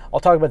 which I'll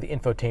talk about the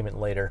infotainment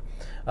later.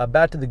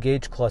 Back to the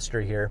gauge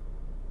cluster here.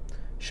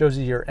 Shows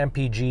you your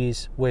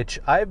MPGs, which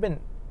I've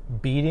been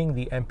beating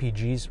the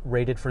MPGs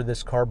rated for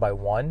this car by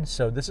 1.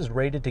 So this is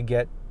rated to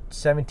get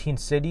 17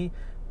 city,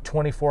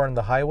 24 on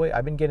the highway.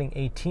 I've been getting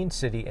 18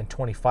 city and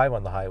 25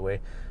 on the highway,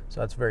 so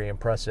that's very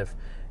impressive.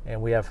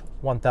 And we have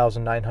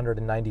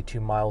 1,992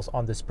 miles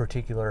on this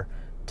particular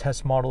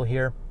test model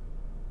here.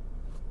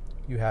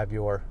 You have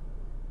your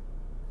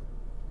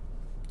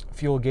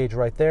fuel gauge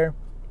right there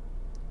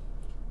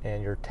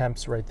and your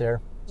temps right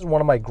there. This is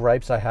one of my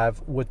gripes I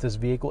have with this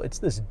vehicle. It's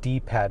this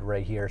D-pad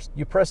right here.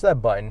 You press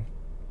that button.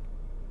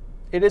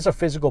 It is a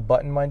physical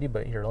button, mind you,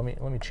 but here,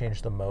 let me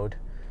change the mode.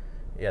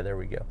 Yeah, there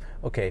we go.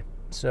 Okay,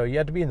 so you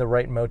have to be in the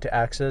right mode to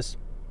access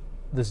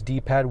this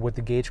D-pad with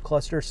the gauge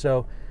cluster.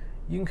 So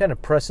you can kind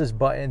of press this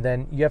button, and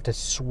then you have to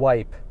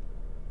swipe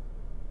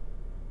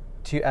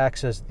to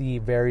access the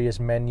various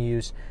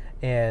menus.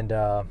 And,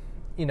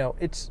 you know,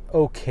 it's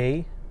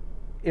okay.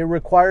 It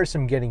requires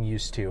some getting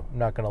used to, I'm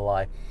not going to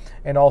lie.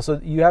 And also,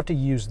 you have to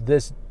use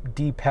this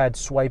D-pad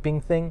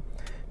swiping thing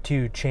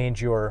to change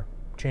your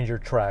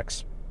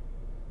tracks,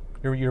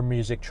 your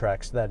music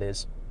tracks, that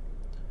is.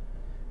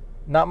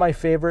 Not my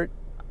favorite.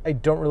 I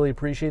don't really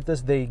appreciate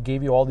this. They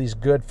gave you all these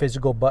good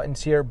physical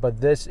buttons here, but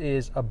this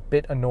is a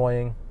bit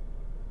annoying.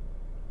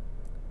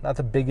 Not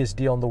the biggest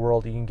deal in the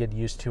world. You can get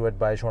used to it,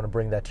 but I just want to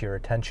bring that to your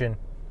attention.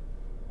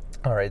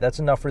 All right, that's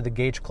enough for the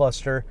gauge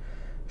cluster.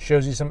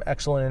 Shows you some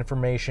excellent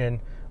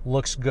information.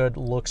 Looks good,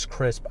 looks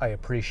crisp. I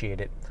appreciate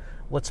it.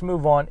 Let's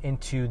move on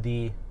into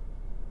the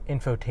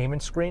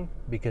infotainment screen,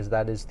 because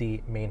that is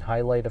the main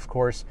highlight, of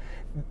course.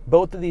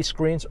 Both of these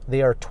screens,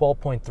 they are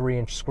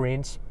 12.3-inch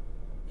screens.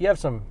 You have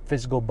some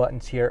physical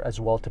buttons here as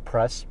well to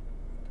press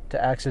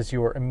to access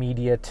your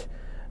immediate,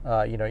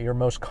 your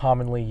most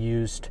commonly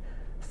used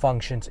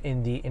functions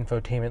in the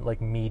infotainment, like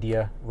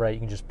media, right? You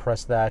can just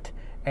press that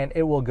and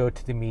it will go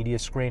to the media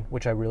screen,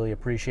 which I really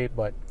appreciate.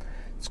 But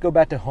let's go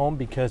back to home,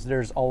 because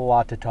there's a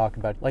lot to talk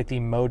about, like the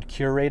mode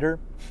curator.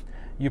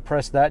 You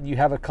press that, you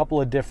have a couple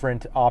of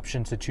different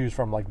options to choose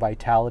from, like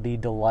vitality,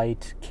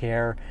 delight,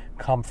 care,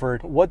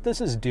 comfort. What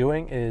this is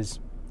doing is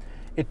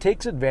it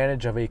takes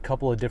advantage of a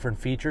couple of different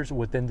features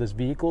within this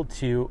vehicle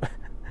to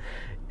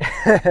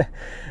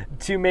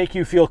to make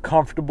you feel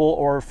comfortable,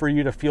 or for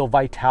you to feel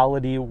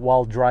vitality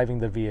while driving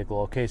the vehicle.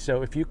 Okay,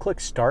 so if you click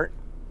start,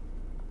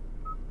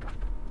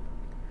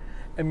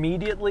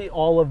 immediately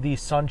all of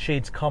these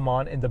sunshades come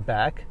on in the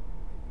back.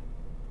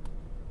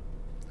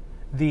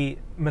 The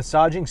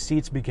massaging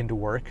seats begin to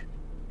work,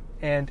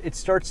 and it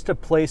starts to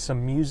play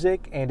some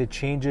music, and it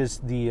changes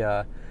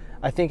the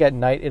I think at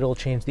night it'll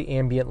change the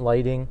ambient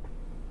lighting,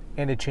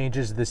 and it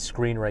changes this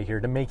screen right here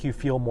to make you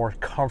feel more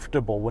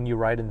comfortable when you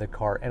ride in the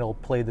car, and it'll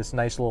play this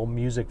nice little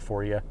music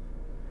for you,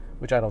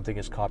 which I don't think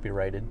is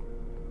copyrighted.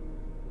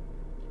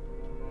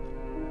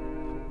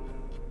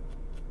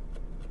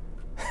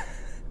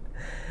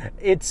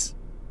 It's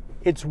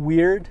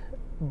weird,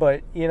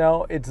 but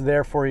it's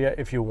there for you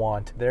if you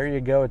want. There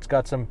you go. It's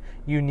got some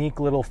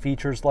unique little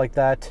features like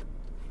that.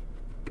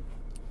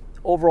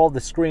 Overall, the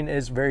screen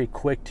is very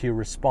quick to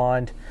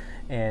respond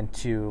and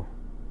to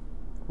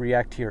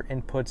react to your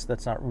inputs.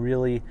 That's not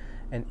really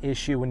an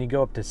issue. When you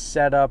go up to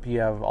setup, you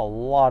have a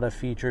lot of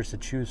features to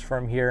choose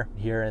from here.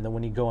 And then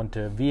when you go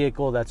into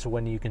vehicle, that's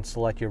when you can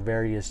select your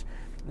various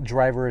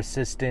driver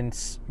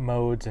assistance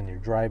modes and your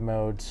drive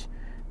modes.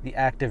 The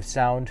active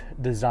sound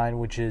design,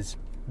 which is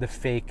the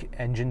fake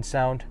engine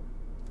sound,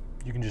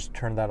 you can just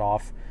turn that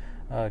off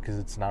because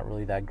it's not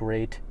really that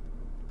great.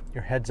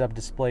 Your heads-up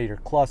display, your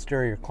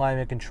cluster, your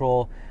climate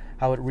control,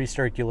 how it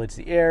recirculates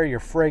the air, your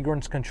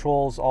fragrance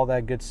controls, all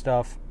that good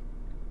stuff.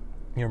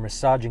 Your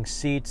massaging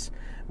seats,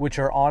 which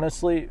are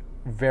honestly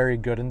very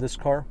good in this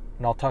car,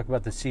 and I'll talk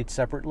about the seats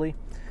separately.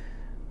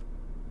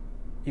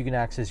 You can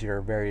access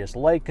your various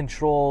light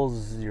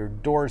controls, your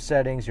door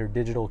settings, your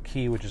digital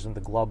key, which is in the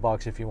glove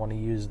box if you want to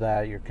use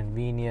that, your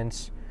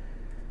convenience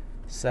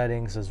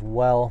settings as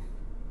well,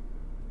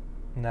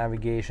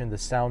 navigation, the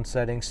sound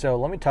settings. So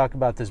let me talk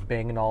about this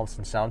Bang &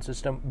 Olufsen sound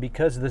system,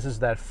 because this is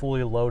that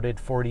fully loaded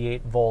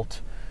 48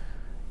 volt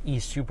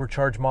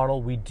e-supercharged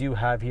model. We do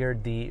have here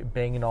the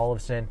Bang &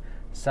 Olufsen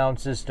sound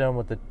system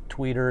with the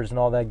tweeters and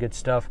all that good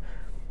stuff.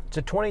 It's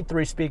a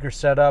 23 speaker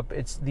setup.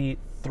 It's the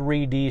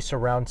 3D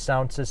surround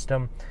sound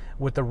system.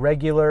 With the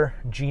regular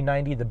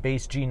G90, the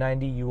base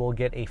G90, you will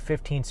get a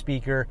 15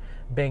 speaker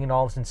Bang &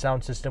 Olufsen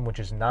sound system, which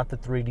is not the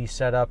 3D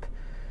setup.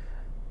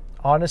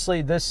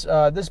 Honestly, this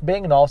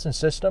Bang & Olufsen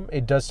system,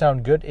 it does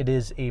sound good. It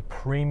is a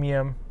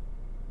premium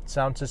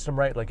sound system,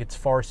 right? Like, it's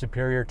far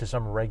superior to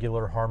some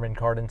regular Harman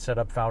Kardon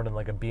setup found in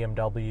like a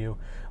BMW,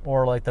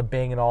 or like the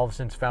Bang &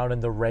 Olufsen's found in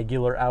the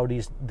regular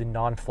Audis, the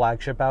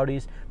non-flagship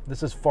Audis.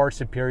 This is far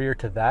superior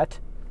to that.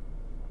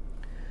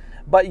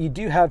 But you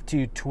do have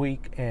to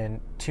tweak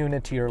and tune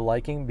it to your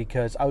liking,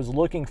 because I was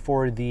looking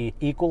for the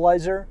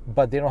equalizer,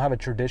 but they don't have a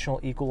traditional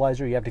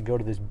equalizer. You have to go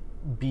to this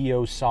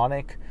BO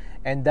Sonic,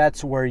 and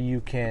that's where you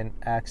can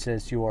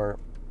access your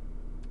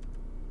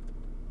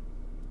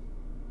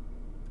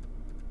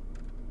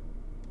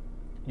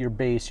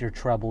bass, your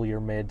treble, your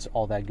mids,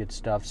 all that good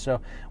stuff.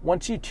 So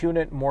once you tune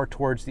it more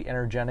towards the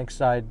energetic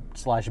side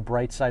 /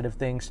 bright side of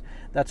things,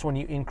 that's when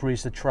you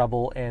increase the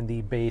treble and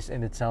the bass,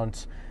 and it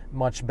sounds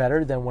much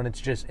better than when it's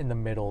just in the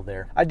middle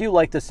there. I do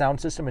like the sound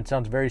system. It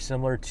sounds very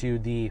similar to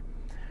the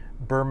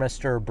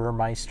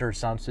Burmeister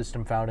sound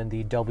system found in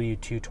the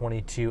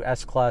W222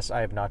 S-Class.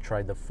 I have not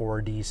tried the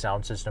 4D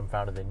sound system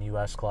found in the new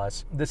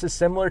S-Class. This is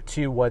similar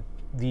to what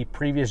the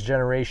previous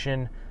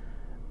generation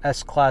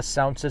S-Class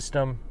sound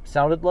system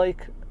sounded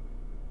like.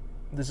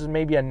 This is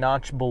maybe a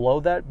notch below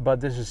that,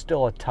 but this is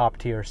still a top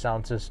tier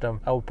sound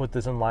system. I would put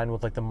this in line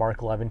with like the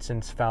Mark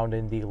Levinson's found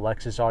in the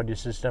Lexus audio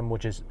system,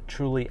 which is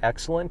truly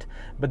excellent,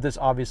 but this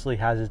obviously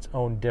has its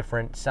own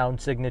different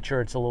sound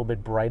signature. It's a little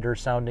bit brighter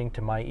sounding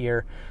to my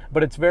ear,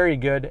 but it's very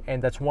good,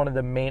 and that's one of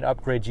the main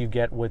upgrades you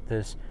get with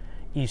this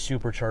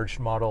e-supercharged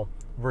model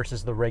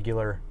versus the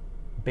regular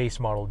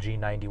base model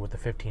G90 with the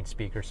 15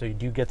 speakers. So you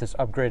do get this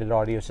upgraded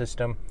audio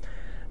system.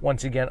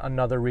 Once again,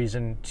 another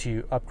reason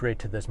to upgrade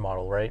to this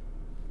model, right?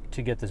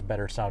 To get this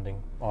better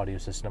sounding audio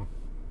system.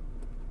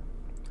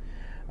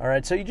 All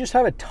right, so you just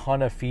have a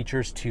ton of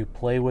features to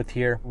play with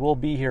here. We'll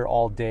be here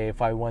all day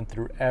if I went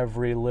through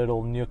every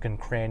little nook and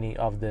cranny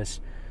of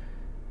this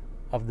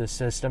of the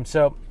system.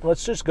 So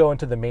let's just go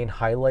into the main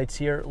highlights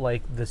here,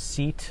 like the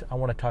seat. I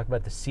want to talk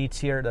about the seats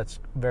here. That's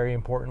very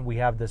important. We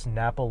have this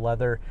Napa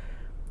leather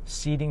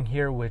seating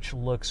here, which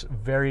looks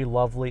very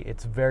lovely.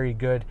 It's very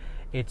good.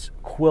 It's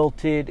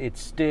quilted, it's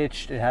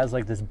stitched, it has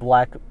like this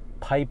black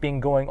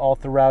piping going all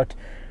throughout.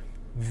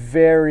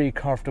 Very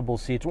comfortable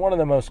seats, one of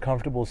the most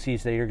comfortable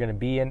seats that you're going to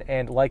be in.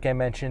 And like I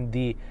mentioned,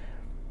 the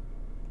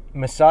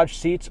massage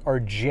seats are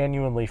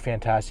genuinely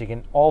fantastic,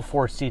 and all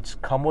 4 seats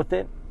come with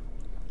it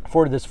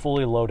for this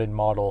fully loaded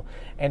model,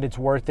 and it's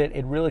worth it.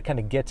 It really kind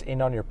of gets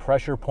in on your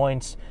pressure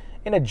points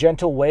in a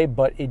gentle way,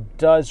 but it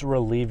does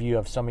relieve you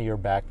of some of your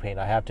back pain.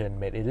 I have to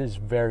admit, it is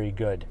very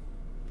good.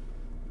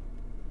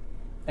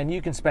 And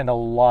you can spend a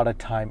lot of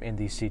time in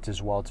these seats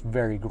as well. It's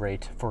very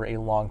great for a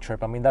long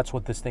trip. I mean, that's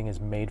what this thing is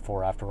made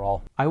for after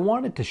all. I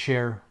wanted to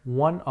share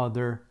one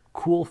other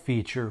cool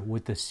feature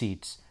with the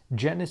seats.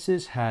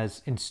 Genesis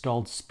has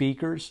installed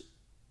speakers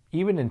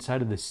even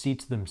inside of the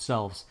seats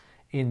themselves.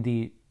 In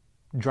the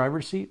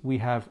driver's seat, we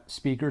have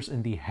speakers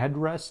in the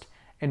headrest.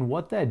 And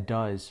what that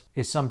does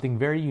is something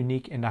very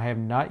unique, and I have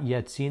not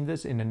yet seen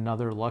this in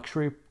another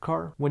luxury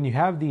car. When you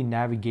have the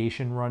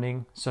navigation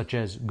running, such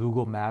as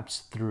Google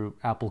Maps through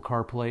Apple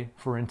CarPlay,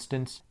 for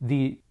instance,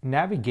 the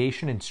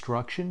navigation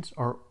instructions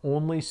are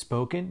only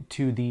spoken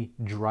to the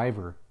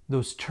driver.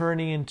 Those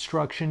turning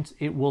instructions,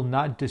 it will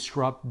not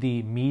disrupt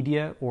the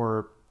media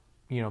or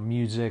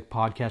music,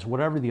 podcast,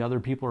 whatever the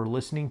other people are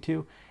listening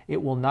to.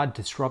 It will not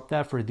disrupt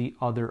that for the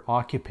other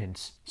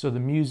occupants. So the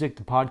music,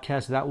 the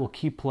podcast, that will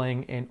keep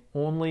playing, and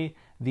only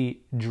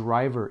the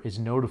driver is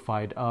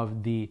notified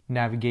of the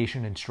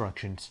navigation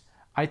instructions.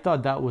 I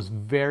thought that was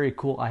very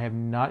cool. I have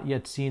not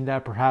yet seen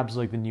that. Perhaps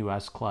like the new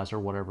S-Class or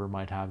whatever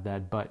might have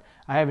that, but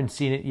I haven't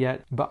seen it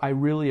yet. But I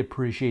really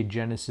appreciate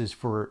Genesis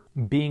for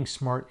being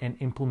smart and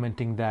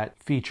implementing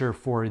that feature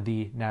for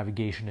the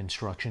navigation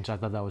instructions. I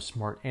thought that was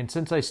smart. And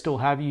since I still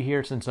have you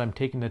here, since I'm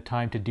taking the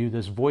time to do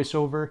this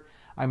voiceover,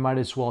 I might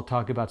as well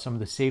talk about some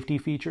of the safety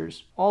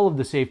features. All of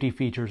the safety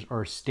features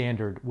are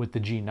standard with the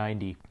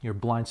G90. Your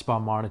blind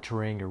spot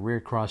monitoring, your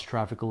rear cross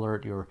traffic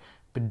alert, your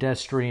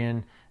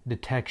pedestrian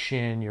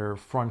detection, your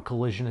front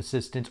collision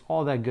assistance,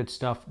 all that good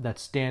stuff,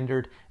 that's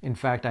standard. In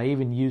fact, I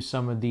even use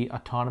some of the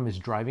autonomous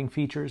driving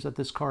features that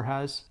this car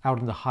has out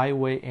on the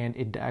highway, and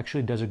it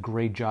actually does a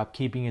great job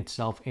keeping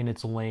itself in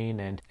its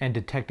lane and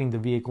detecting the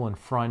vehicle in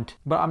front.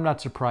 But I'm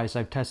not surprised.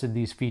 I've tested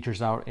these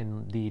features out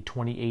in the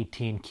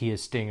 2018 Kia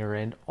Stinger,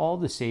 and all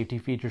the safety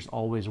features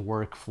always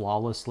work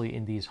flawlessly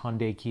in these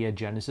Hyundai Kia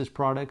Genesis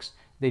products.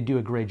 They do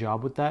a great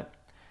job with that.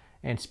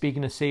 And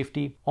speaking of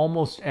safety,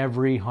 almost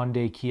every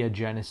Hyundai Kia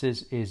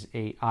Genesis is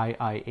a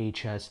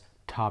IIHS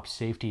top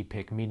safety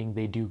pick, meaning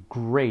they do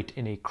great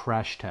in a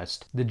crash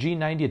test. The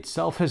G90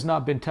 itself has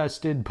not been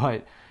tested,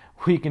 but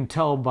we can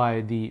tell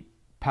by the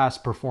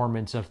past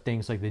performance of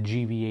things like the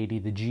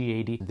GV80, the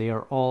G80, they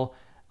are all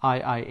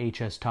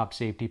IIHS top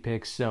safety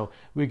picks. So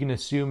we can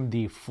assume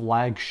the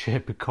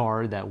flagship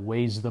car that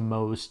weighs the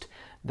most,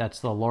 that's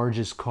the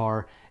largest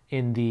car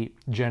in the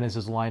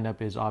Genesis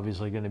lineup, is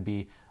obviously going to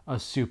be a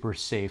super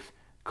safe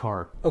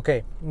car.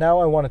 Okay, now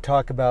I want to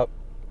talk about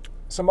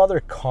some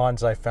other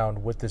cons I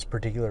found with this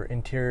particular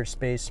interior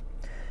space,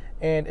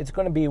 and it's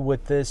going to be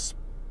with this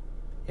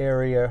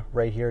area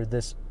right here,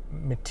 this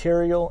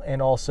material,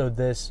 and also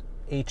this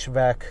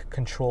HVAC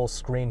control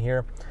screen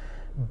here.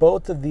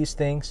 Both of these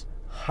things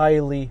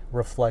highly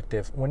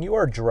reflective. When you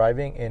are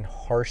driving in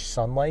harsh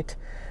sunlight,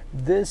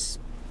 this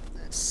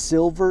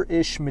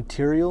silver-ish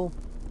material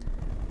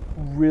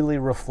really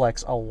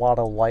reflects a lot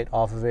of light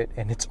off of it,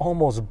 and it's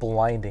almost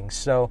blinding.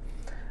 So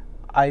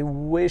I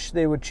wish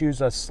they would choose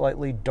a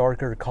slightly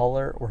darker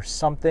color or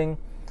something,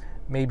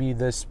 maybe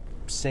this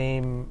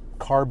same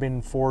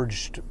carbon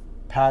forged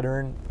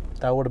pattern.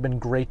 That would have been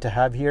great to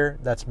have here.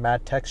 That's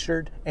matte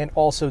textured. And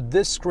also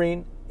this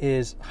screen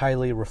is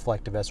highly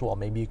reflective as well.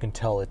 Maybe you can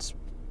tell it's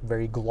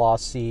very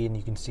glossy, and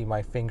you can see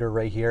my finger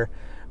right here,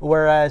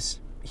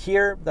 whereas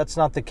here, that's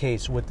not the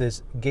case with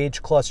this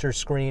gauge cluster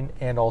screen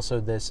and also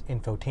this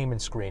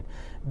infotainment screen.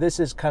 This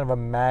is kind of a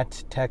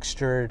matte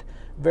textured,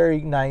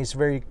 very nice,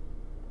 very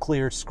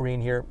clear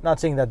screen here. Not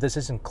saying that this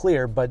isn't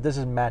clear, but this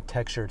is matte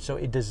textured, so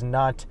it does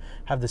not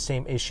have the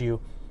same issue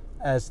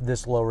as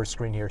this lower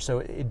screen here. So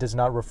it does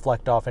not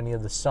reflect off any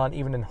of the sun.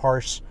 Even in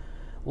harsh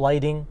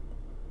lighting,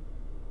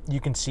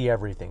 you can see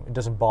everything. It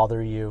doesn't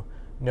bother you,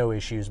 no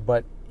issues.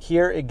 But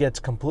here it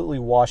gets completely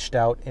washed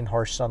out in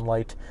harsh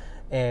sunlight,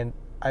 and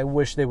I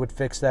wish they would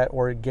fix that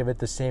or give it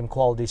the same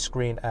quality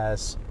screen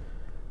as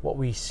what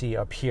we see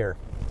up here.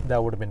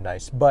 That would have been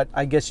nice. But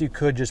I guess you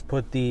could just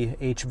put the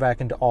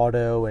HVAC into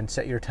auto and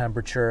set your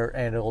temperature,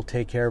 and it'll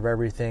take care of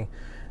everything.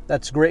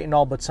 That's great and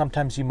all, but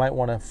sometimes you might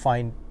want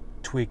to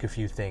tweak a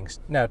few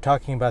things. Now,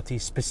 talking about the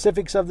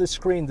specifics of the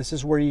screen, this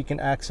is where you can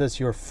access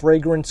your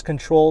fragrance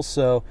control.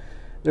 So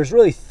there's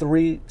really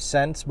 3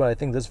 scents, but I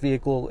think this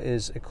vehicle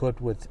is equipped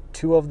with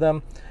 2 of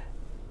them.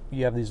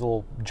 You have these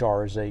little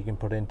jars that you can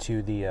put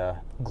into the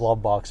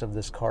glove box of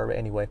this car. But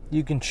anyway,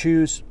 you can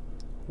choose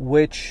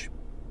which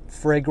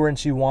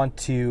fragrance you want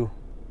to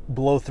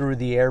blow through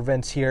the air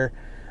vents here.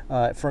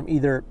 from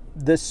either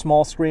this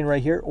small screen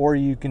right here, or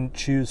you can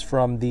choose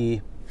from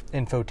the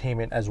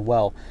infotainment as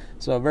well.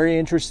 So very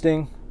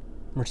interesting.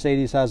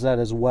 Mercedes has that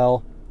as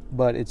well,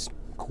 but it's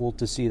cool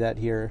to see that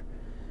here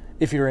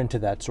if you're into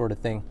that sort of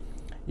thing.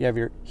 You have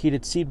your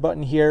heated seat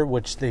button here,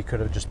 which they could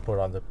have just put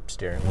on the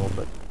steering wheel,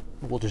 but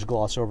we'll just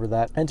gloss over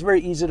that. And it's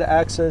very easy to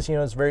access. You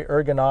know, it's very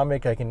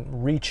ergonomic. I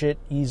can reach it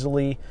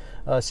easily.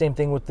 Same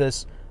thing with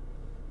this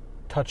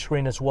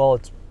touchscreen as well.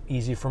 It's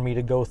easy for me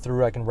to go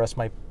through. I can rest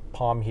my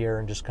palm here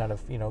and just kind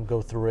of, you know,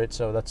 go through it.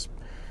 So that's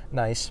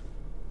nice.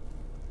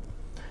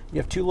 You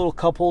have two little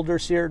cup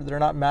holders here. They're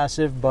not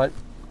massive, but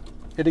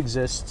it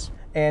exists.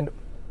 And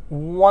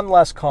one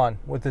last con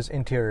with this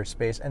interior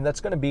space, and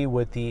that's going to be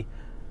with the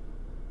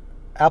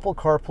Apple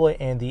CarPlay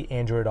and the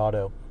Android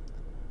Auto.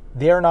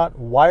 They are not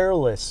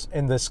wireless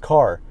in this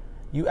car.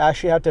 You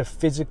actually have to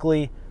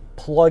physically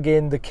plug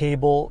in the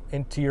cable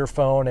into your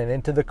phone and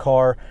into the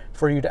car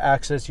for you to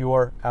access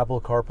your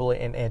Apple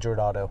CarPlay and Android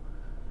Auto.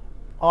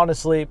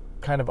 Honestly,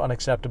 kind of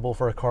unacceptable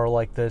for a car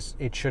like this.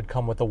 It should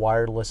come with a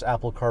wireless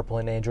Apple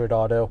CarPlay and Android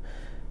Auto,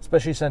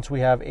 especially since we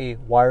have a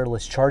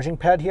wireless charging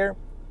pad here,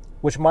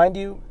 which, mind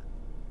you,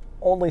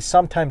 only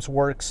sometimes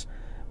works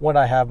when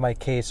I have my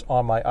case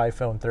on my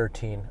iPhone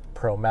 13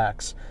 Pro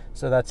Max.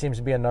 So that seems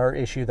to be another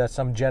issue that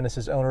some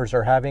Genesis owners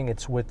are having.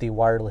 It's with the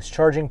wireless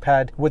charging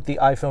pad. With the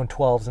iPhone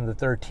 12s and the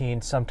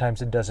 13,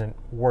 sometimes it doesn't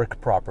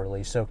work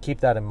properly, so keep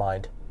that in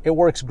mind. It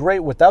works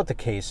great without the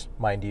case,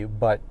 mind you,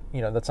 but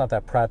you know, that's not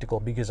that practical,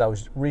 because I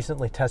was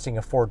recently testing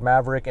a Ford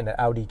Maverick and an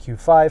Audi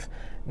Q5.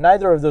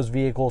 Neither of those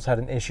vehicles had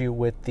an issue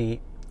with the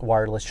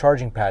wireless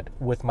charging pad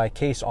with my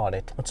case on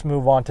it. Let's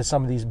move on to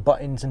some of these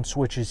buttons and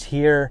switches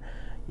here.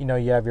 You know,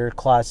 you have your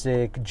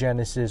classic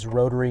Genesis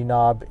rotary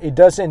knob. It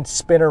doesn't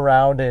spin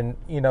around, and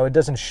you know, it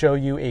doesn't show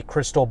you a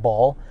crystal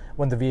ball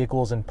when the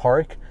vehicle is in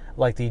park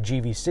like the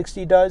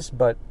GV60 does,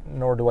 but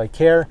nor do I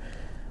care.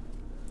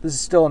 This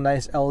is still a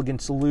nice,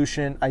 elegant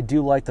solution. I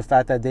do like the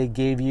fact that they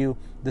gave you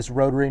this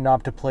rotary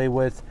knob to play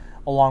with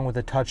along with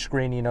the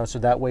touchscreen, you know, so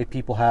that way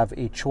people have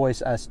a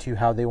choice as to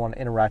how they want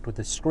to interact with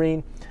the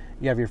screen.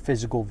 You have your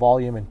physical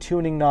volume and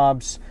tuning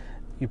knobs.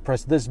 You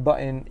press this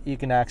button, you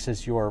can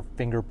access your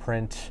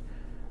fingerprint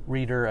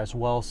reader as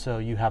well, so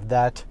you have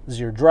that. This is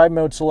your drive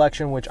mode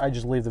selection, which I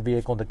just leave the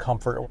vehicle into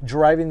comfort.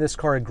 Driving this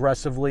car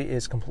aggressively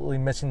is completely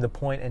missing the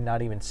point and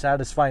not even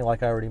satisfying,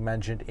 like I already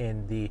mentioned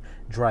in the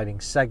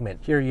driving segment.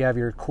 Here you have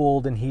your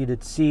cooled and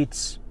heated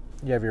seats.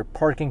 You have your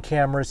parking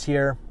cameras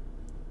here,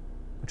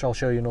 which I'll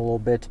show you in a little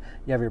bit.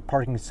 You have your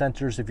parking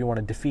sensors if you want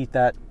to defeat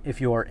that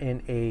if you are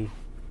in a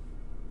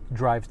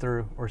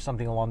drive-through or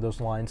something along those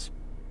lines.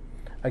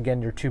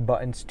 Again, your two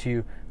buttons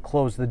to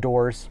close the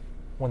doors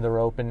when they're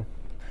open.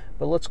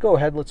 But let's go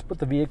ahead, let's put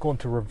the vehicle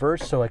into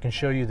reverse so I can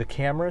show you the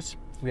cameras.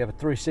 We have a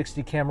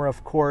 360 camera,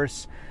 of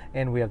course,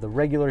 and we have the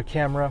regular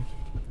camera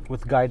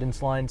with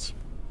guidance lines.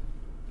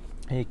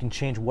 And you can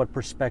change what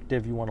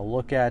perspective you want to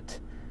look at.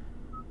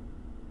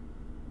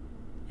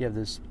 You have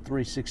this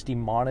 360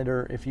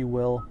 monitor, if you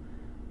will.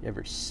 You have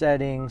your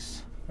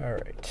settings. All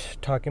right,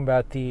 talking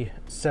about the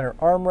center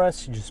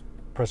armrest, you just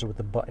press it with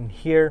the button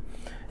here.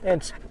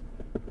 And it's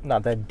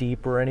not that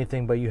deep or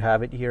anything, but you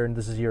have it here, and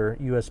this is your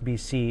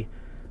USB-C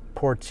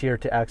ports here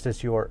to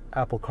access your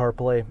Apple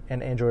CarPlay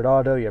and Android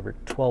Auto. You have your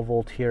 12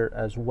 volt here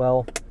as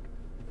well,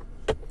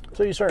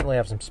 so you certainly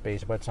have some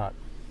space, but it's not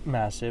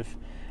massive.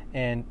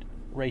 And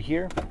right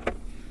here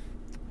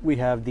we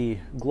have the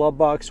glove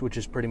box, which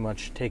is pretty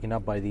much taken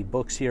up by the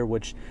books here,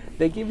 which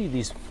they give you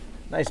these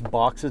nice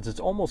boxes. It's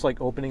almost like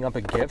opening up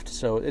a gift,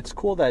 so it's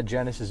cool that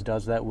Genesis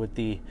does that with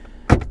the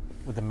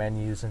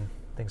menus and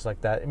things like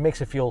that. It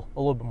makes it feel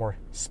a little bit more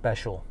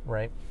special,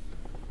 right?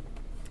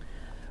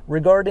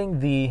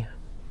 Regarding the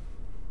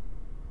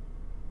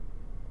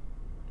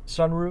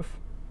sunroof,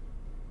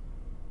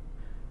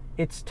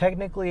 it's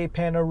technically a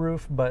pano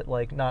roof, but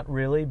like not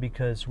really,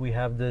 because we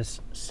have this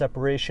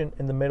separation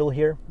in the middle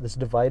here, this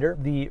divider.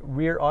 The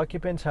rear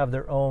occupants have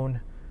their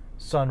own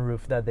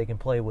sunroof that they can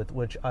play with,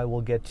 which I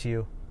will get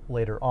to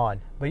later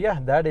on. But yeah,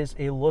 that is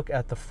a look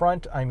at the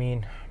front. I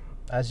mean,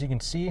 as you can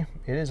see,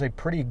 it is a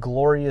pretty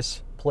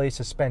glorious place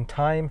to spend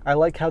time. I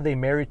like how they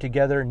marry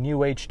together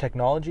new age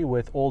technology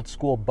with old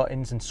school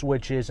buttons and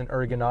switches and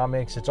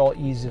ergonomics. It's all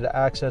easy to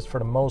access for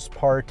the most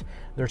part.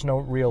 There's no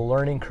real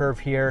learning curve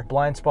here.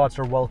 Blind spots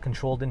are well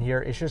controlled in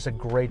here. It's just a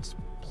great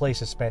place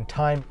to spend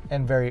time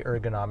and very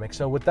ergonomic.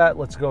 So with that,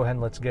 let's go ahead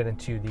and let's get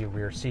into the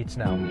rear seats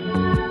now.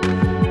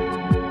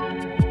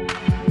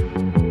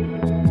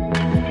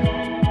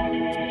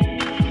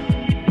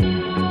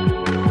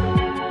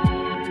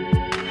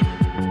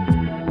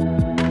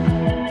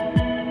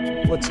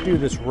 Let's do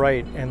this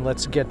right and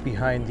let's get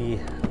behind the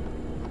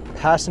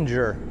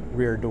passenger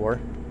rear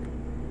door.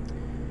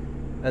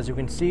 As you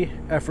can see,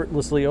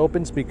 effortlessly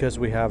opens because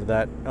we have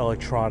that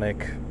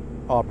electronic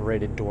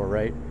operated door,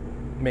 right?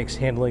 Makes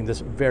handling this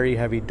very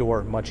heavy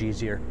door much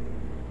easier.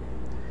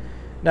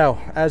 Now,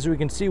 as we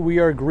can see, we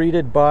are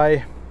greeted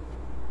by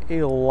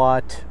a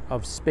lot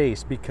of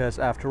space, because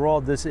after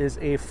all, this is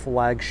a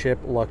flagship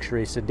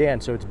luxury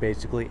sedan, so it's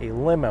basically a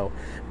limo.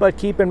 But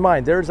keep in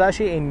mind, there's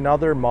actually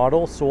another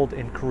model sold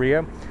in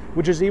Korea,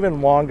 which is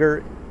even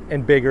longer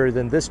and bigger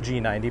than this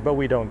G90, but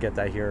we don't get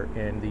that here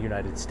in the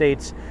United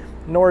States,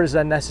 nor is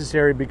that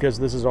necessary because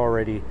this is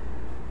already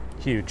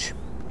huge.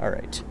 All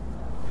right,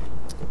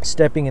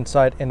 stepping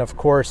inside, and of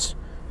course,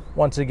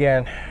 once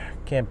again,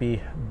 can't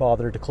be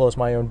bothered to close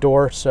my own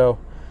door, so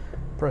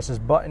press this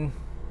button,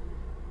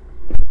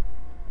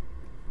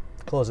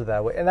 close it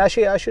that way. And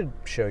actually, I should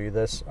show you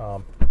this.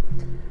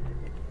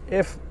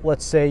 If,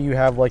 let's say, you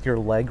have like your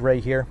leg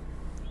right here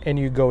and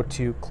you go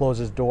to close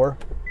this door,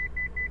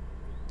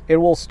 it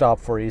will stop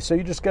for you. So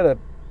you just get a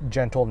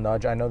gentle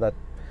nudge. I know that,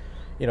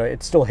 you know,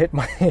 it still hit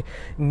my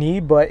knee,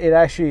 but it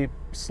actually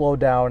slowed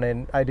down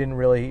and I didn't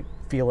really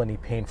feel any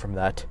pain from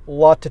that. A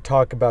lot to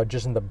talk about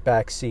just in the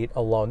back seat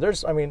alone.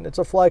 I mean, it's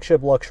a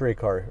flagship luxury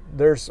car.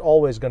 There's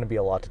always going to be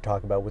a lot to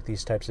talk about with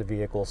these types of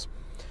vehicles.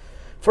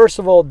 First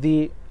of all,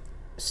 the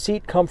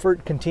seat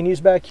comfort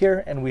continues back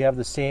here, and we have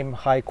the same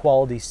high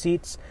quality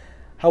seats.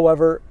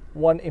 However,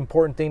 one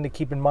important thing to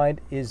keep in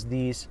mind is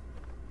these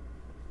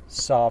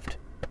soft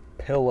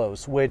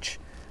pillows, which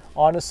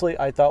honestly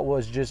I thought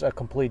was just a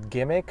complete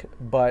gimmick,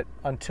 but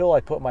until I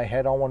put my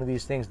head on one of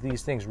these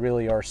things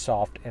really are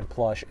soft and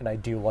plush, and I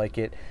do like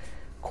it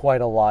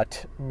quite a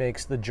lot.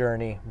 Makes the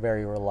journey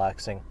very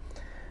relaxing.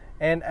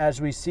 And as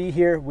we see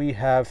here, we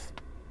have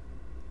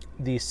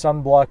the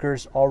sun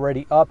blockers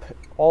already up.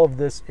 All of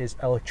this is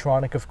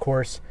electronic, of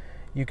course.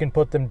 You can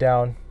put them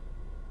down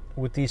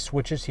with these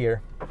switches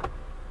here.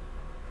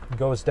 It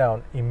goes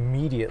down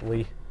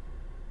immediately,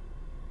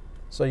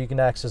 so you can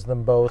access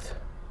them both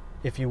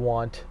if you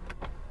want.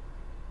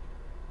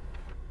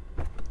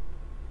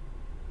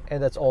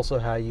 And that's also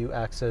how you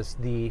access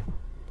the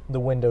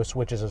window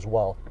switches as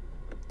well.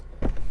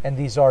 And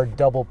these are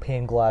double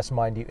pane glass,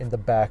 mind you, in the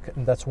back,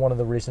 and that's one of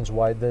the reasons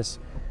why this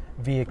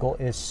vehicle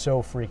is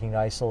so freaking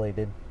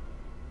isolated.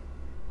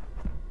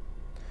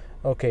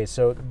 Okay,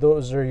 so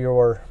those are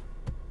your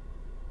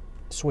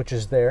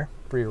switches there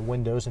for your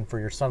windows and for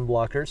your sun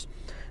blockers.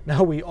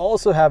 Now we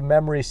also have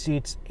memory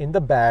seats in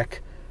the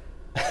back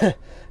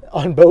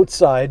on both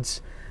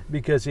sides,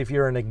 because if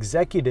you're an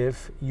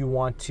executive, you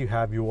want to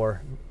have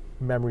your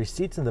memory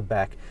seats in the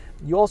back.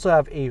 You also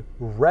have a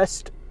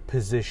rest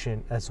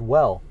position as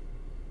well,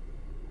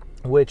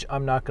 which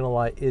I'm not gonna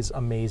lie is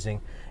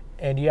amazing.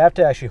 And you have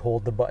to actually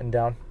hold the button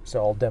down, so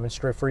I'll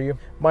demonstrate for you.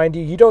 Mind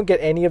you, you don't get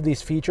any of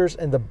these features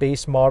in the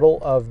base model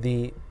of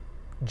the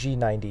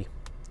G90.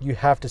 You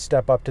have to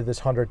step up to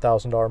this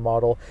 $100,000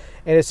 model.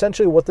 And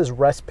essentially what this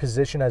rest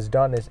position has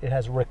done is it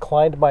has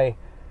reclined my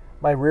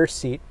rear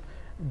seat,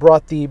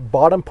 brought the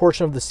bottom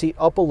portion of the seat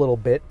up a little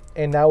bit,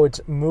 and now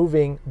it's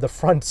moving the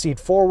front seat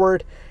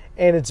forward,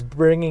 and it's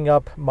bringing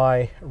up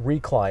my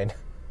recline.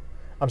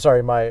 I'm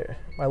sorry, my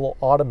little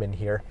ottoman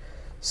here.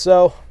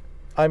 So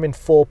I'm in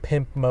full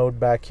pimp mode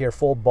back here,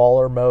 full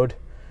baller mode,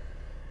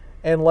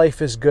 and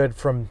life is good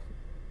from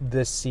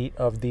this seat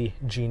of the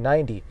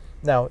G90.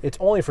 Now, it's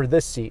only for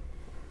this seat.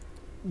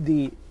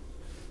 The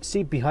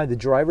seat behind the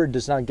driver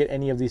does not get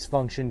any of these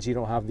functions. You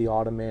don't have the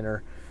ottoman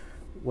or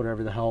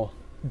whatever the hell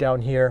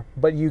down here,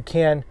 but you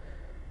can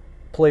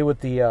play with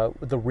the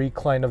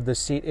recline of the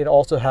seat. It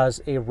also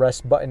has a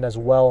rest button as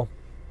well,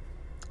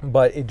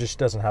 but it just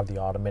doesn't have the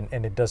ottoman,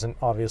 and it doesn't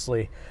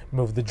obviously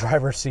move the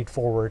driver's seat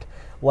forward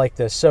like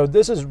this. So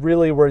this is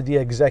really where the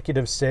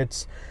executive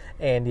sits,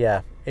 and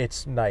yeah,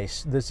 it's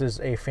nice. This is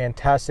a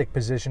fantastic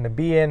position to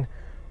be in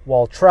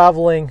while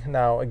traveling.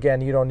 Now,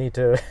 again, you don't need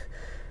to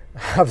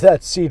have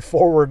that seat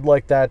forward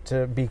like that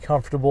to be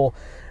comfortable.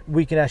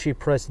 We can actually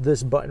press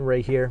this button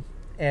right here,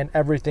 and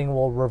everything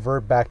will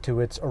revert back to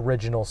its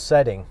original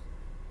setting.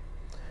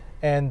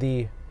 And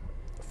the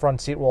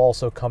front seat will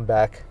also come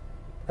back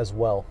as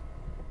well.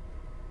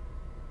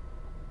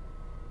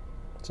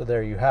 So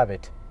there you have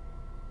it.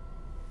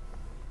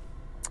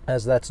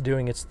 As that's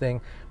doing its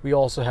thing, we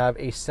also have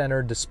a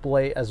center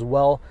display as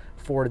well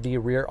for the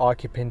rear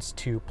occupants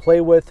to play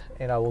with,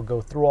 and I will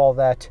go through all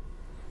that.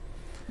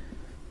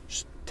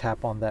 Just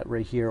tap on that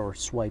right here or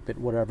swipe it,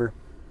 whatever.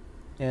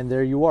 And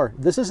there you are.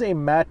 This is a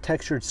matte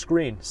textured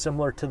screen,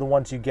 similar to the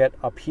ones you get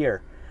up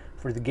here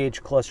for the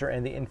gauge cluster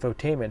and the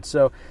infotainment.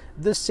 So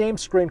this same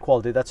screen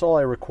quality, that's all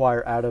I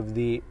require out of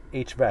the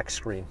HVAC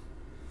screen.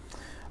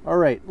 All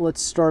right,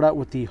 let's start out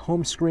with the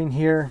home screen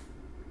here.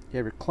 You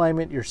have your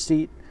climate, your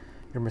seat,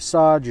 your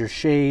massage, your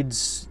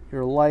shades,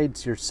 your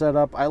lights, your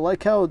setup. I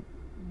like how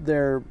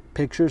their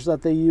pictures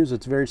that they use,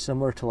 it's very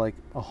similar to like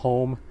a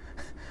home,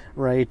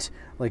 right?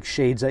 Like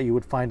shades that you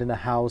would find in a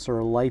house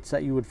or lights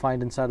that you would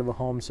find inside of a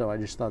home. So I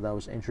just thought that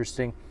was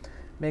interesting.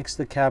 Makes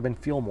the cabin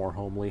feel more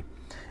homely.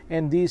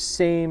 And these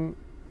same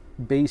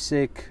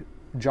basic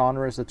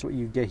genres, that's what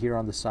you get here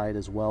on the side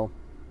as well.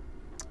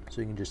 So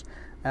you can just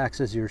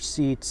access your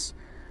seats,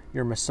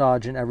 your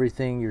massage and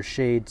everything, your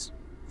shades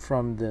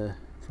from the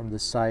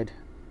side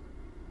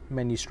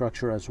menu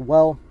structure as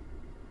well.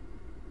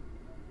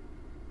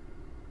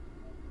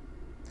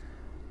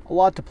 A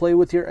lot to play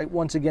with here.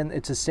 Once again,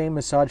 it's the same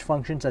massage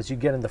functions as you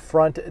get in the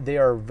front. They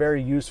are very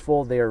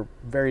useful. They are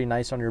very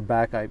nice on your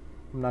back. I'm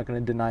not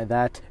going to deny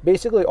that.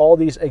 Basically, all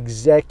these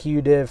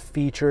executive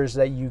features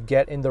that you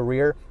get in the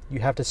rear,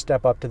 you have to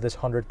step up to this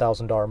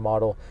 $100,000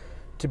 model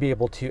to be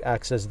able to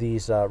access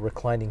these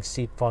reclining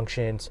seat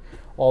functions,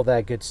 all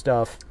that good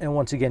stuff. And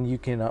once again, you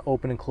can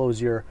open and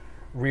close your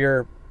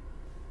rear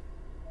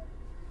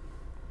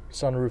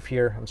sunroof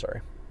here. I'm sorry.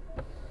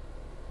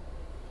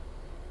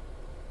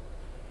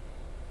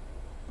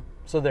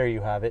 So there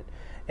you have it.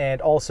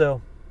 And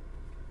also,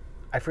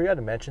 I forgot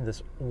to mention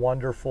this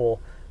wonderful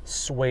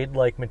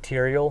suede-like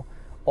material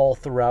all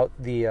throughout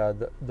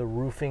the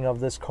roofing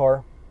of this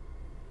car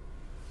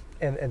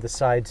and the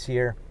sides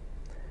here.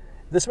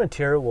 This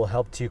material will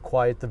help to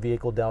quiet the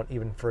vehicle down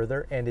even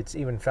further, and it's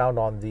even found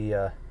on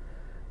the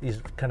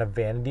these kind of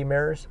vanity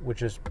mirrors,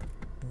 which is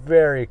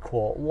very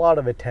cool. A lot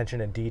of attention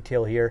and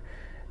detail here.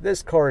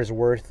 This car is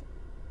worth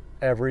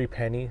every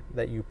penny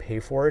that you pay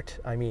for it.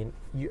 I mean,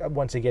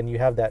 once again, you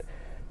have that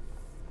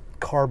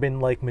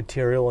carbon-like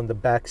material in the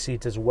back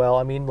seats as well.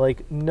 I mean,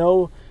 like,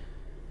 no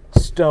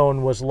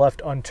stone was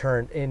left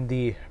unturned in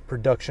the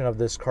production of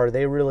this car.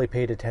 They really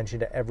paid attention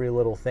to every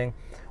little thing.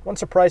 One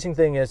surprising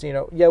thing is, you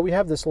know, yeah, we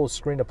have this little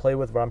screen to play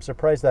with, but I'm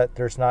surprised that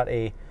there's not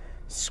a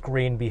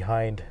screen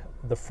behind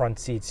the front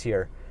seats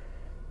here,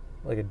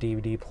 like a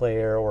DVD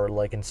player, or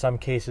like in some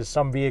cases,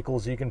 some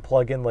vehicles you can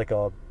plug in like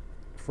a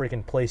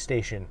freaking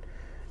PlayStation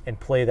and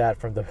play that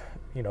from the,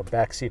 you know,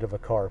 back seat of a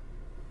car.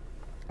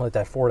 Like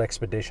that Ford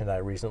Expedition that I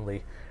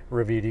recently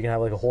reviewed. You can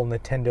have like a whole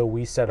Nintendo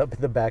Wii setup in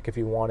the back if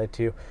you wanted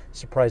to.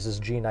 Surprised this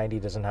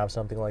G90 doesn't have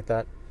something like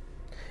that.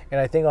 And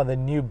I think on the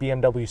new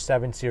BMW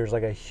 7 Series,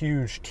 like a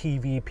huge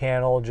TV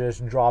panel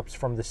just drops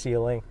from the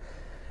ceiling.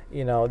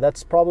 You know,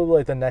 that's probably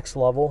like the next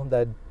level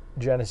that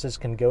Genesis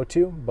can go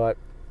to, but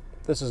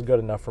this is good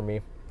enough for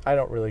me. I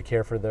don't really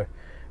care for the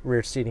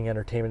rear seating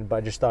entertainment, but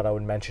I just thought I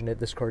would mention it.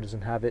 This car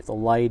doesn't have it. The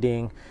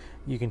lighting,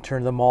 you can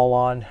turn them all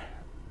on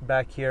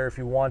back here if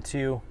you want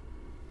to.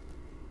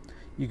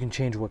 You can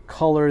change what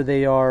color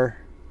they are.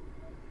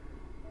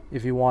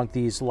 If you want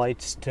these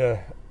lights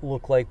to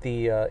look like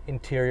the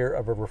interior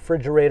of a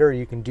refrigerator,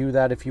 you can do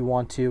that if you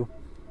want to.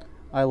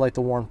 I like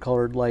the warm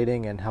colored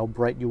lighting and how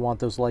bright you want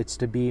those lights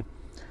to be.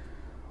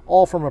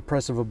 All from a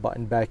press of a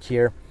button back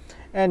here.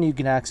 And you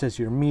can access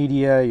your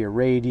media, your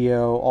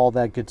radio, all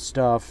that good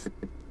stuff.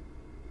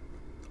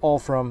 All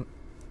from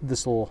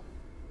this little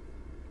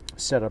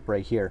setup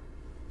right here.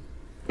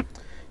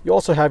 You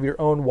also have your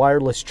own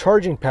wireless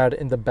charging pad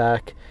in the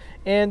back.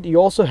 And you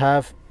also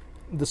have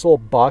this little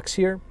box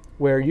here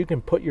where you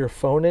can put your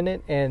phone in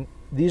it, and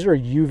these are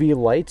UV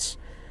lights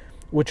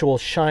which will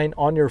shine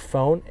on your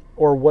phone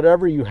or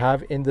whatever you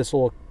have in this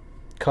little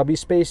cubby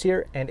space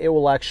here, and it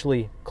will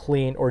actually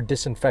clean or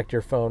disinfect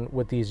your phone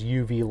with these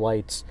UV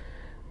lights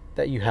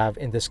that you have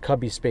in this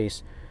cubby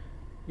space.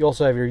 You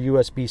also have your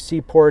USB-C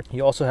port.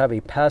 You also have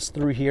a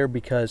pass-through here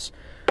because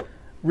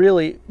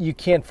really, you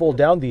can't fold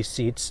down these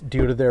seats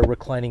due to their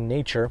reclining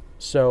nature.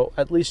 So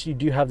at least you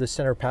do have the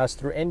center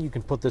pass-through, and you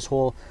can put this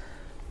whole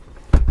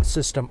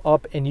system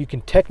up, and you can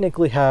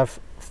technically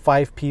have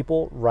 5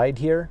 people right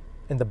here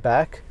in the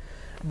back.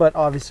 But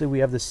obviously we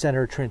have the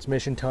center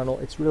transmission tunnel.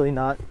 It's really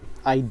not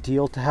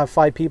ideal to have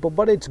 5 people,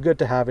 but it's good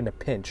to have in a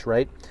pinch,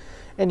 right?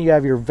 And you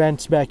have your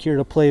vents back here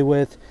to play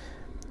with,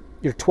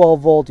 your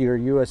 12 volt, your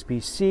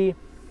USB-C.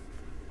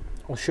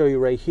 I'll show you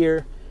right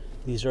here.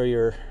 These are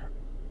your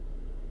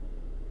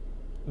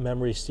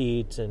memory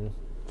seats and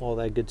all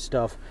that good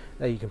stuff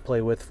that you can play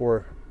with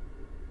for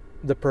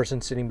the person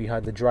sitting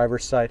behind the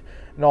driver's side.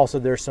 And also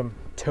there's some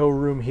tow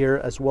room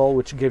here as well,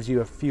 which gives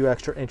you a few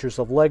extra inches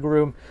of leg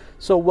room.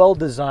 So well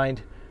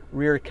designed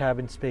rear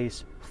cabin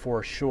space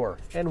for sure.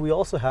 And we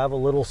also have a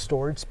little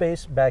storage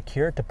space back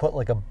here to put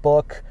like a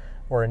book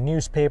or a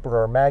newspaper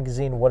or a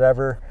magazine,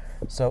 whatever.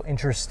 So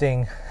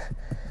interesting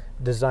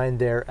design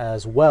there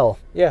as well.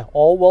 Yeah,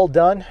 all well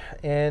done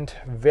and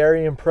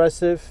very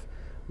impressive.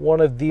 One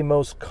of the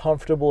most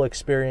comfortable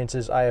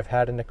experiences I have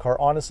had in a car.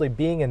 Honestly,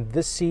 being in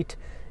this seat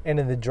and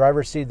in the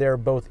driver's seat, they're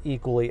both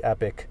equally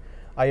epic.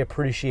 I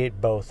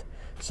appreciate both.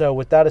 So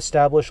with that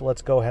established,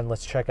 let's go ahead and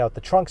let's check out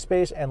the trunk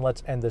space and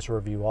let's end this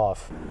review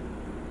off.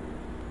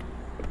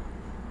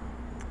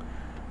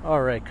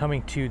 All right,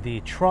 coming to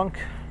the trunk.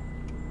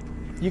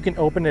 You can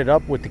open it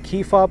up with the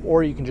key fob,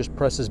 or you can just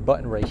press this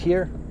button right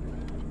here.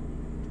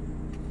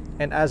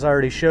 And as I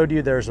already showed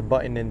you, there's a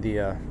button in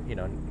the,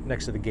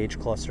 next to the gauge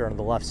cluster on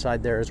the left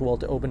side there as well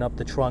to open up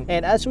the trunk.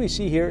 And as we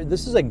see here,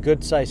 this is a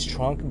good sized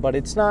trunk, but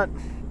it's not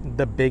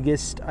the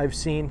biggest I've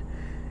seen.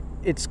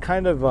 It's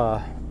kind of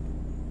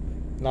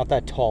not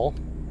that tall,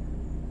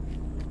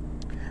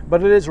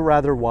 but it is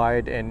rather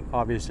wide, and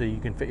obviously you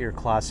can fit your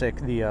classic,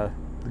 the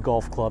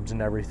golf clubs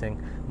and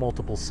everything,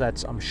 multiple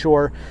sets, I'm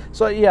sure.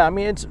 So yeah, I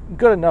mean, it's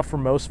good enough for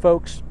most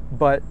folks,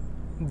 but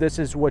this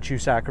is what you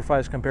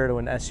sacrifice compared to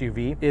an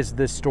SUV, is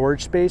this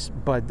storage space.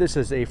 But this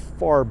is a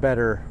far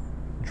better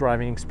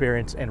driving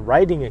experience and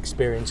riding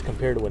experience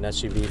compared to an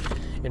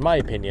SUV, in my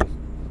opinion.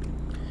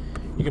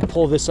 You can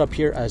pull this up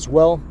here as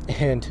well,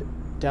 and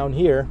down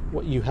here,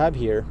 what you have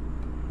here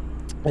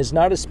is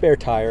not a spare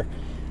tire,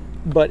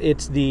 but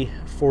it's the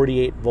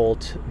 48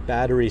 volt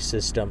battery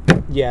system.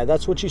 Yeah,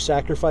 that's what you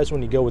sacrifice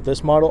when you go with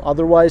this model.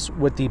 Otherwise,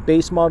 with the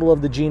base model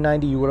of the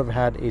G90, you would have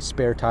had a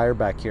spare tire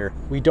back here.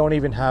 We don't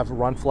even have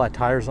run flat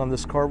tires on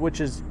this car,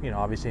 which is, you know,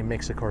 obviously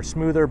makes the car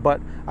smoother,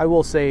 but I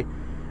will say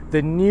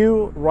the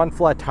new run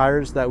flat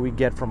tires that we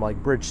get from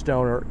like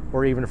Bridgestone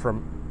or even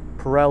from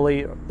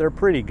Pirelli, they're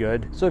pretty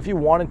good. So if you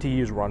wanted to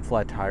use run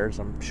flat tires,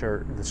 I'm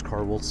sure this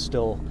car will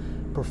still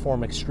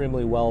perform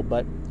extremely well,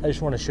 but I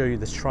just want to show you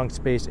this trunk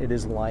space. It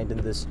is lined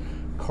in this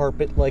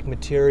carpet-like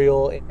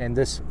material, and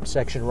this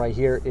section right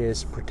here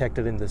is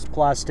protected in this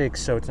plastic,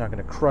 so it's not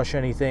going to crush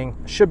anything.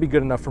 Should be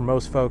good enough for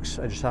most folks.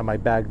 I just have my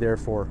bag there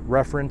for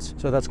reference.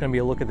 So that's going to be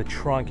a look at the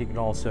trunk. You can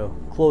also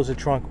close the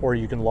trunk, or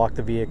you can lock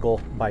the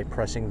vehicle by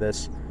pressing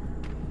this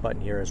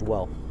button here as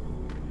well.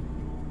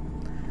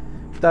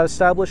 With that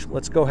established,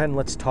 let's go ahead and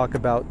let's talk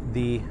about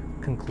the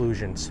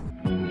conclusions.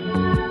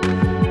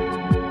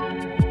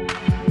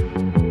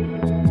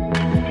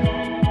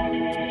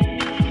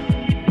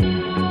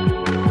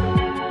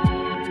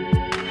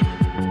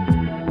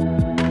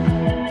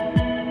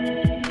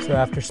 So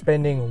after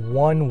spending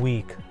 1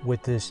 week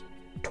with this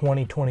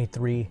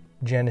 2023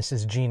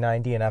 Genesis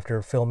G90 and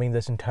after filming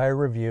this entire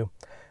review,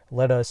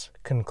 let us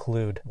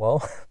conclude.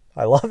 Well,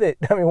 I love it.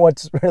 I mean,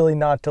 what's really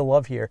not to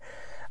love here?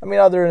 I mean,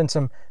 other than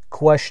some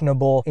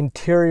questionable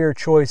interior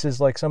choices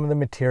like some of the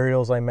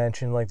materials I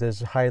mentioned, like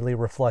this highly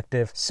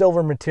reflective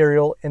silver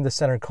material in the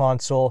center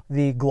console,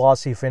 the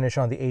glossy finish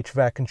on the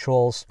HVAC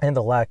controls, and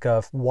the lack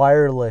of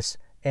wireless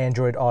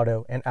Android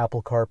Auto and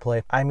Apple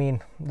CarPlay. I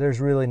mean, there's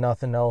really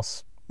nothing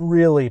else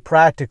really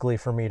practically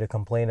for me to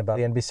complain about.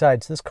 And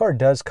besides, this car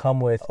does come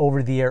with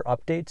over-the-air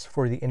updates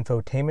for the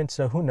infotainment,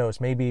 so who knows,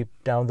 maybe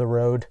down the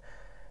road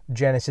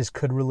Genesis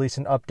could release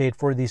an update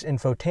for these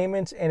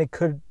infotainments and it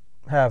could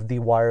have the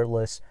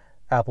wireless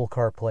Apple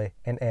CarPlay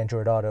and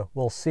Android Auto.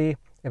 We'll see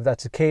if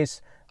that's the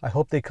case. I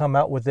hope they come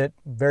out with it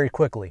very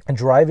quickly. And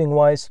driving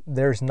wise,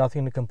 there's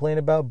nothing to complain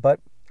about, but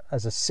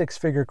as a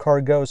six-figure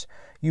car goes,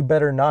 you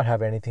better not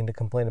have anything to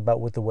complain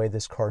about with the way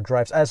this car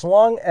drives, as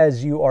long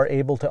as you are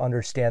able to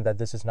understand that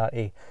this is not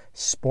a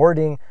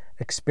sporting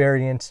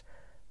experience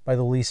by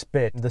the least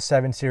bit. The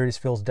 7 Series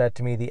feels dead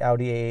to me. The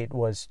Audi A8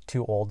 was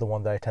too old. The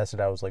one that I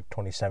tested out was like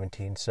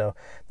 2017, so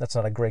that's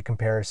not a great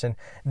comparison.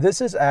 This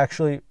is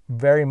actually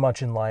very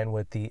much in line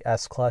with the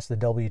S-Class, the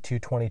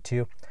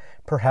W222.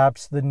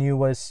 Perhaps the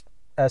newest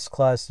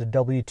S-Class, the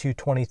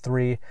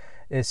W223,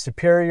 is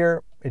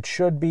superior. It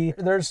should be.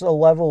 There's a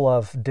level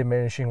of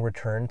diminishing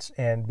returns,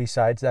 and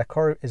besides, that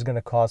car is going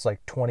to cost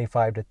like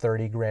 25 to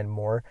 30 grand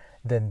more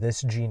than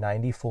this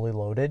G90 fully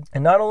loaded.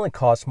 And not only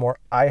costs more,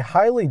 I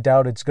highly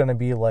doubt it's going to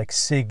be like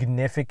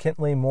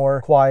significantly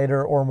more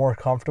quieter or more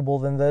comfortable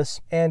than this.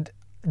 And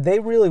they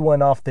really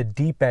went off the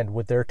deep end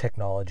with their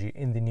technology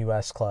in the new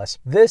S-Class.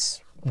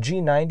 This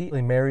G90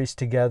 marries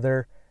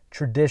together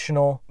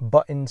traditional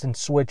buttons and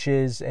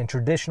switches and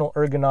traditional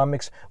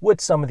ergonomics with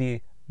some of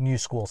the new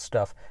school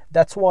stuff.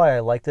 That's why I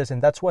like this,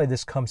 and that's why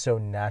this comes so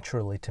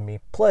naturally to me.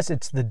 Plus,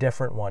 it's the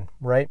different one,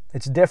 right?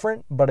 It's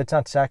different, but it's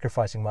not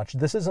sacrificing much.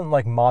 This isn't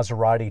like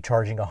Maserati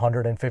charging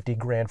 150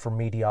 grand for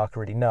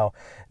mediocrity. No,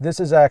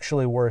 this is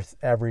actually worth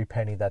every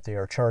penny that they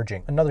are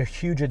charging. Another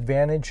huge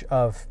advantage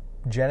of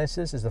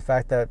Genesis is the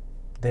fact that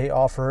they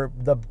offer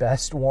the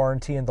best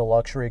warranty in the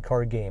luxury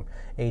car game.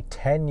 A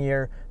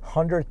 10-year,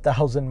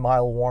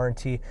 100,000-mile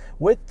warranty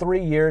with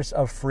 3 years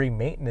of free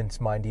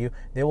maintenance, mind you.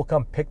 They will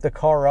come pick the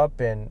car up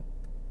and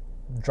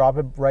drop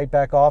it right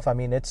back off. I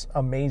mean, it's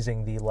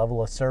amazing the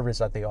level of service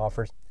that they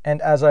offer.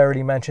 And as I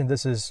already mentioned,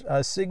 this is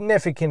a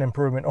significant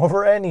improvement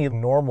over any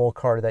normal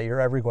car that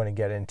you're ever going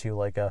to get into,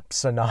 like a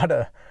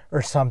Sonata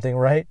or something,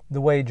 right?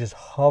 The way it just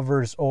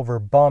hovers over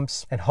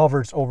bumps and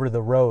hovers over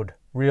the road.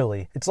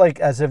 Really, it's like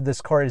as if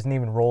this car isn't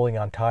even rolling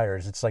on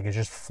tires. It's like it's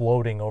just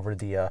floating over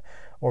the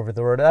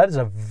road. That is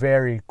a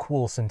very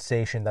cool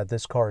sensation that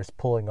this car is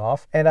pulling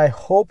off. And I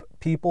hope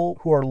people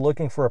who are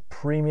looking for a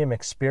premium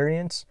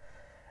experience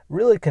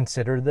really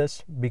consider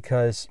this,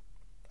 because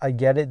I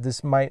get it,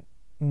 this might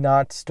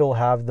not still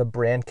have the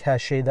brand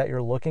cachet that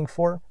you're looking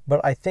for,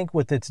 but I think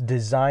with its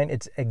design,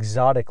 its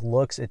exotic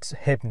looks, its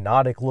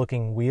hypnotic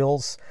looking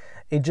wheels,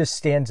 it just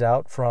stands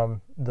out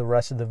from the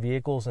rest of the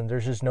vehicles, and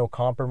there's just no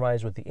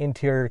compromise with the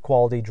interior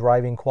quality,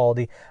 driving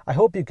quality. I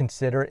hope you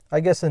consider it. I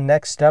guess the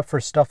next step for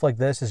stuff like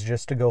this is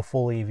just to go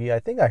full EV. I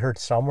think I heard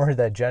somewhere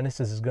that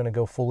Genesis is going to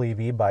go full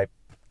EV by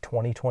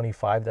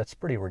 2025. That's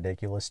pretty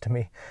ridiculous to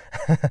me.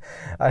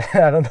 I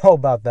don't know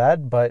about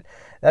that, but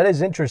that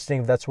is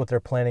interesting if that's what they're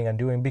planning on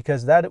doing,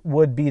 because that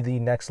would be the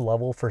next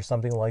level for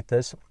something like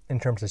this in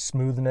terms of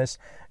smoothness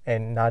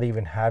and not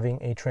even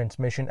having a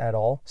transmission at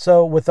all.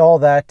 So with all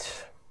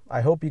that, I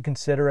hope you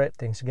consider it.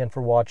 Thanks again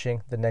for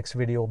watching. The next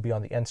video will be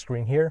on the end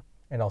screen here,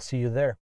 and I'll see you there.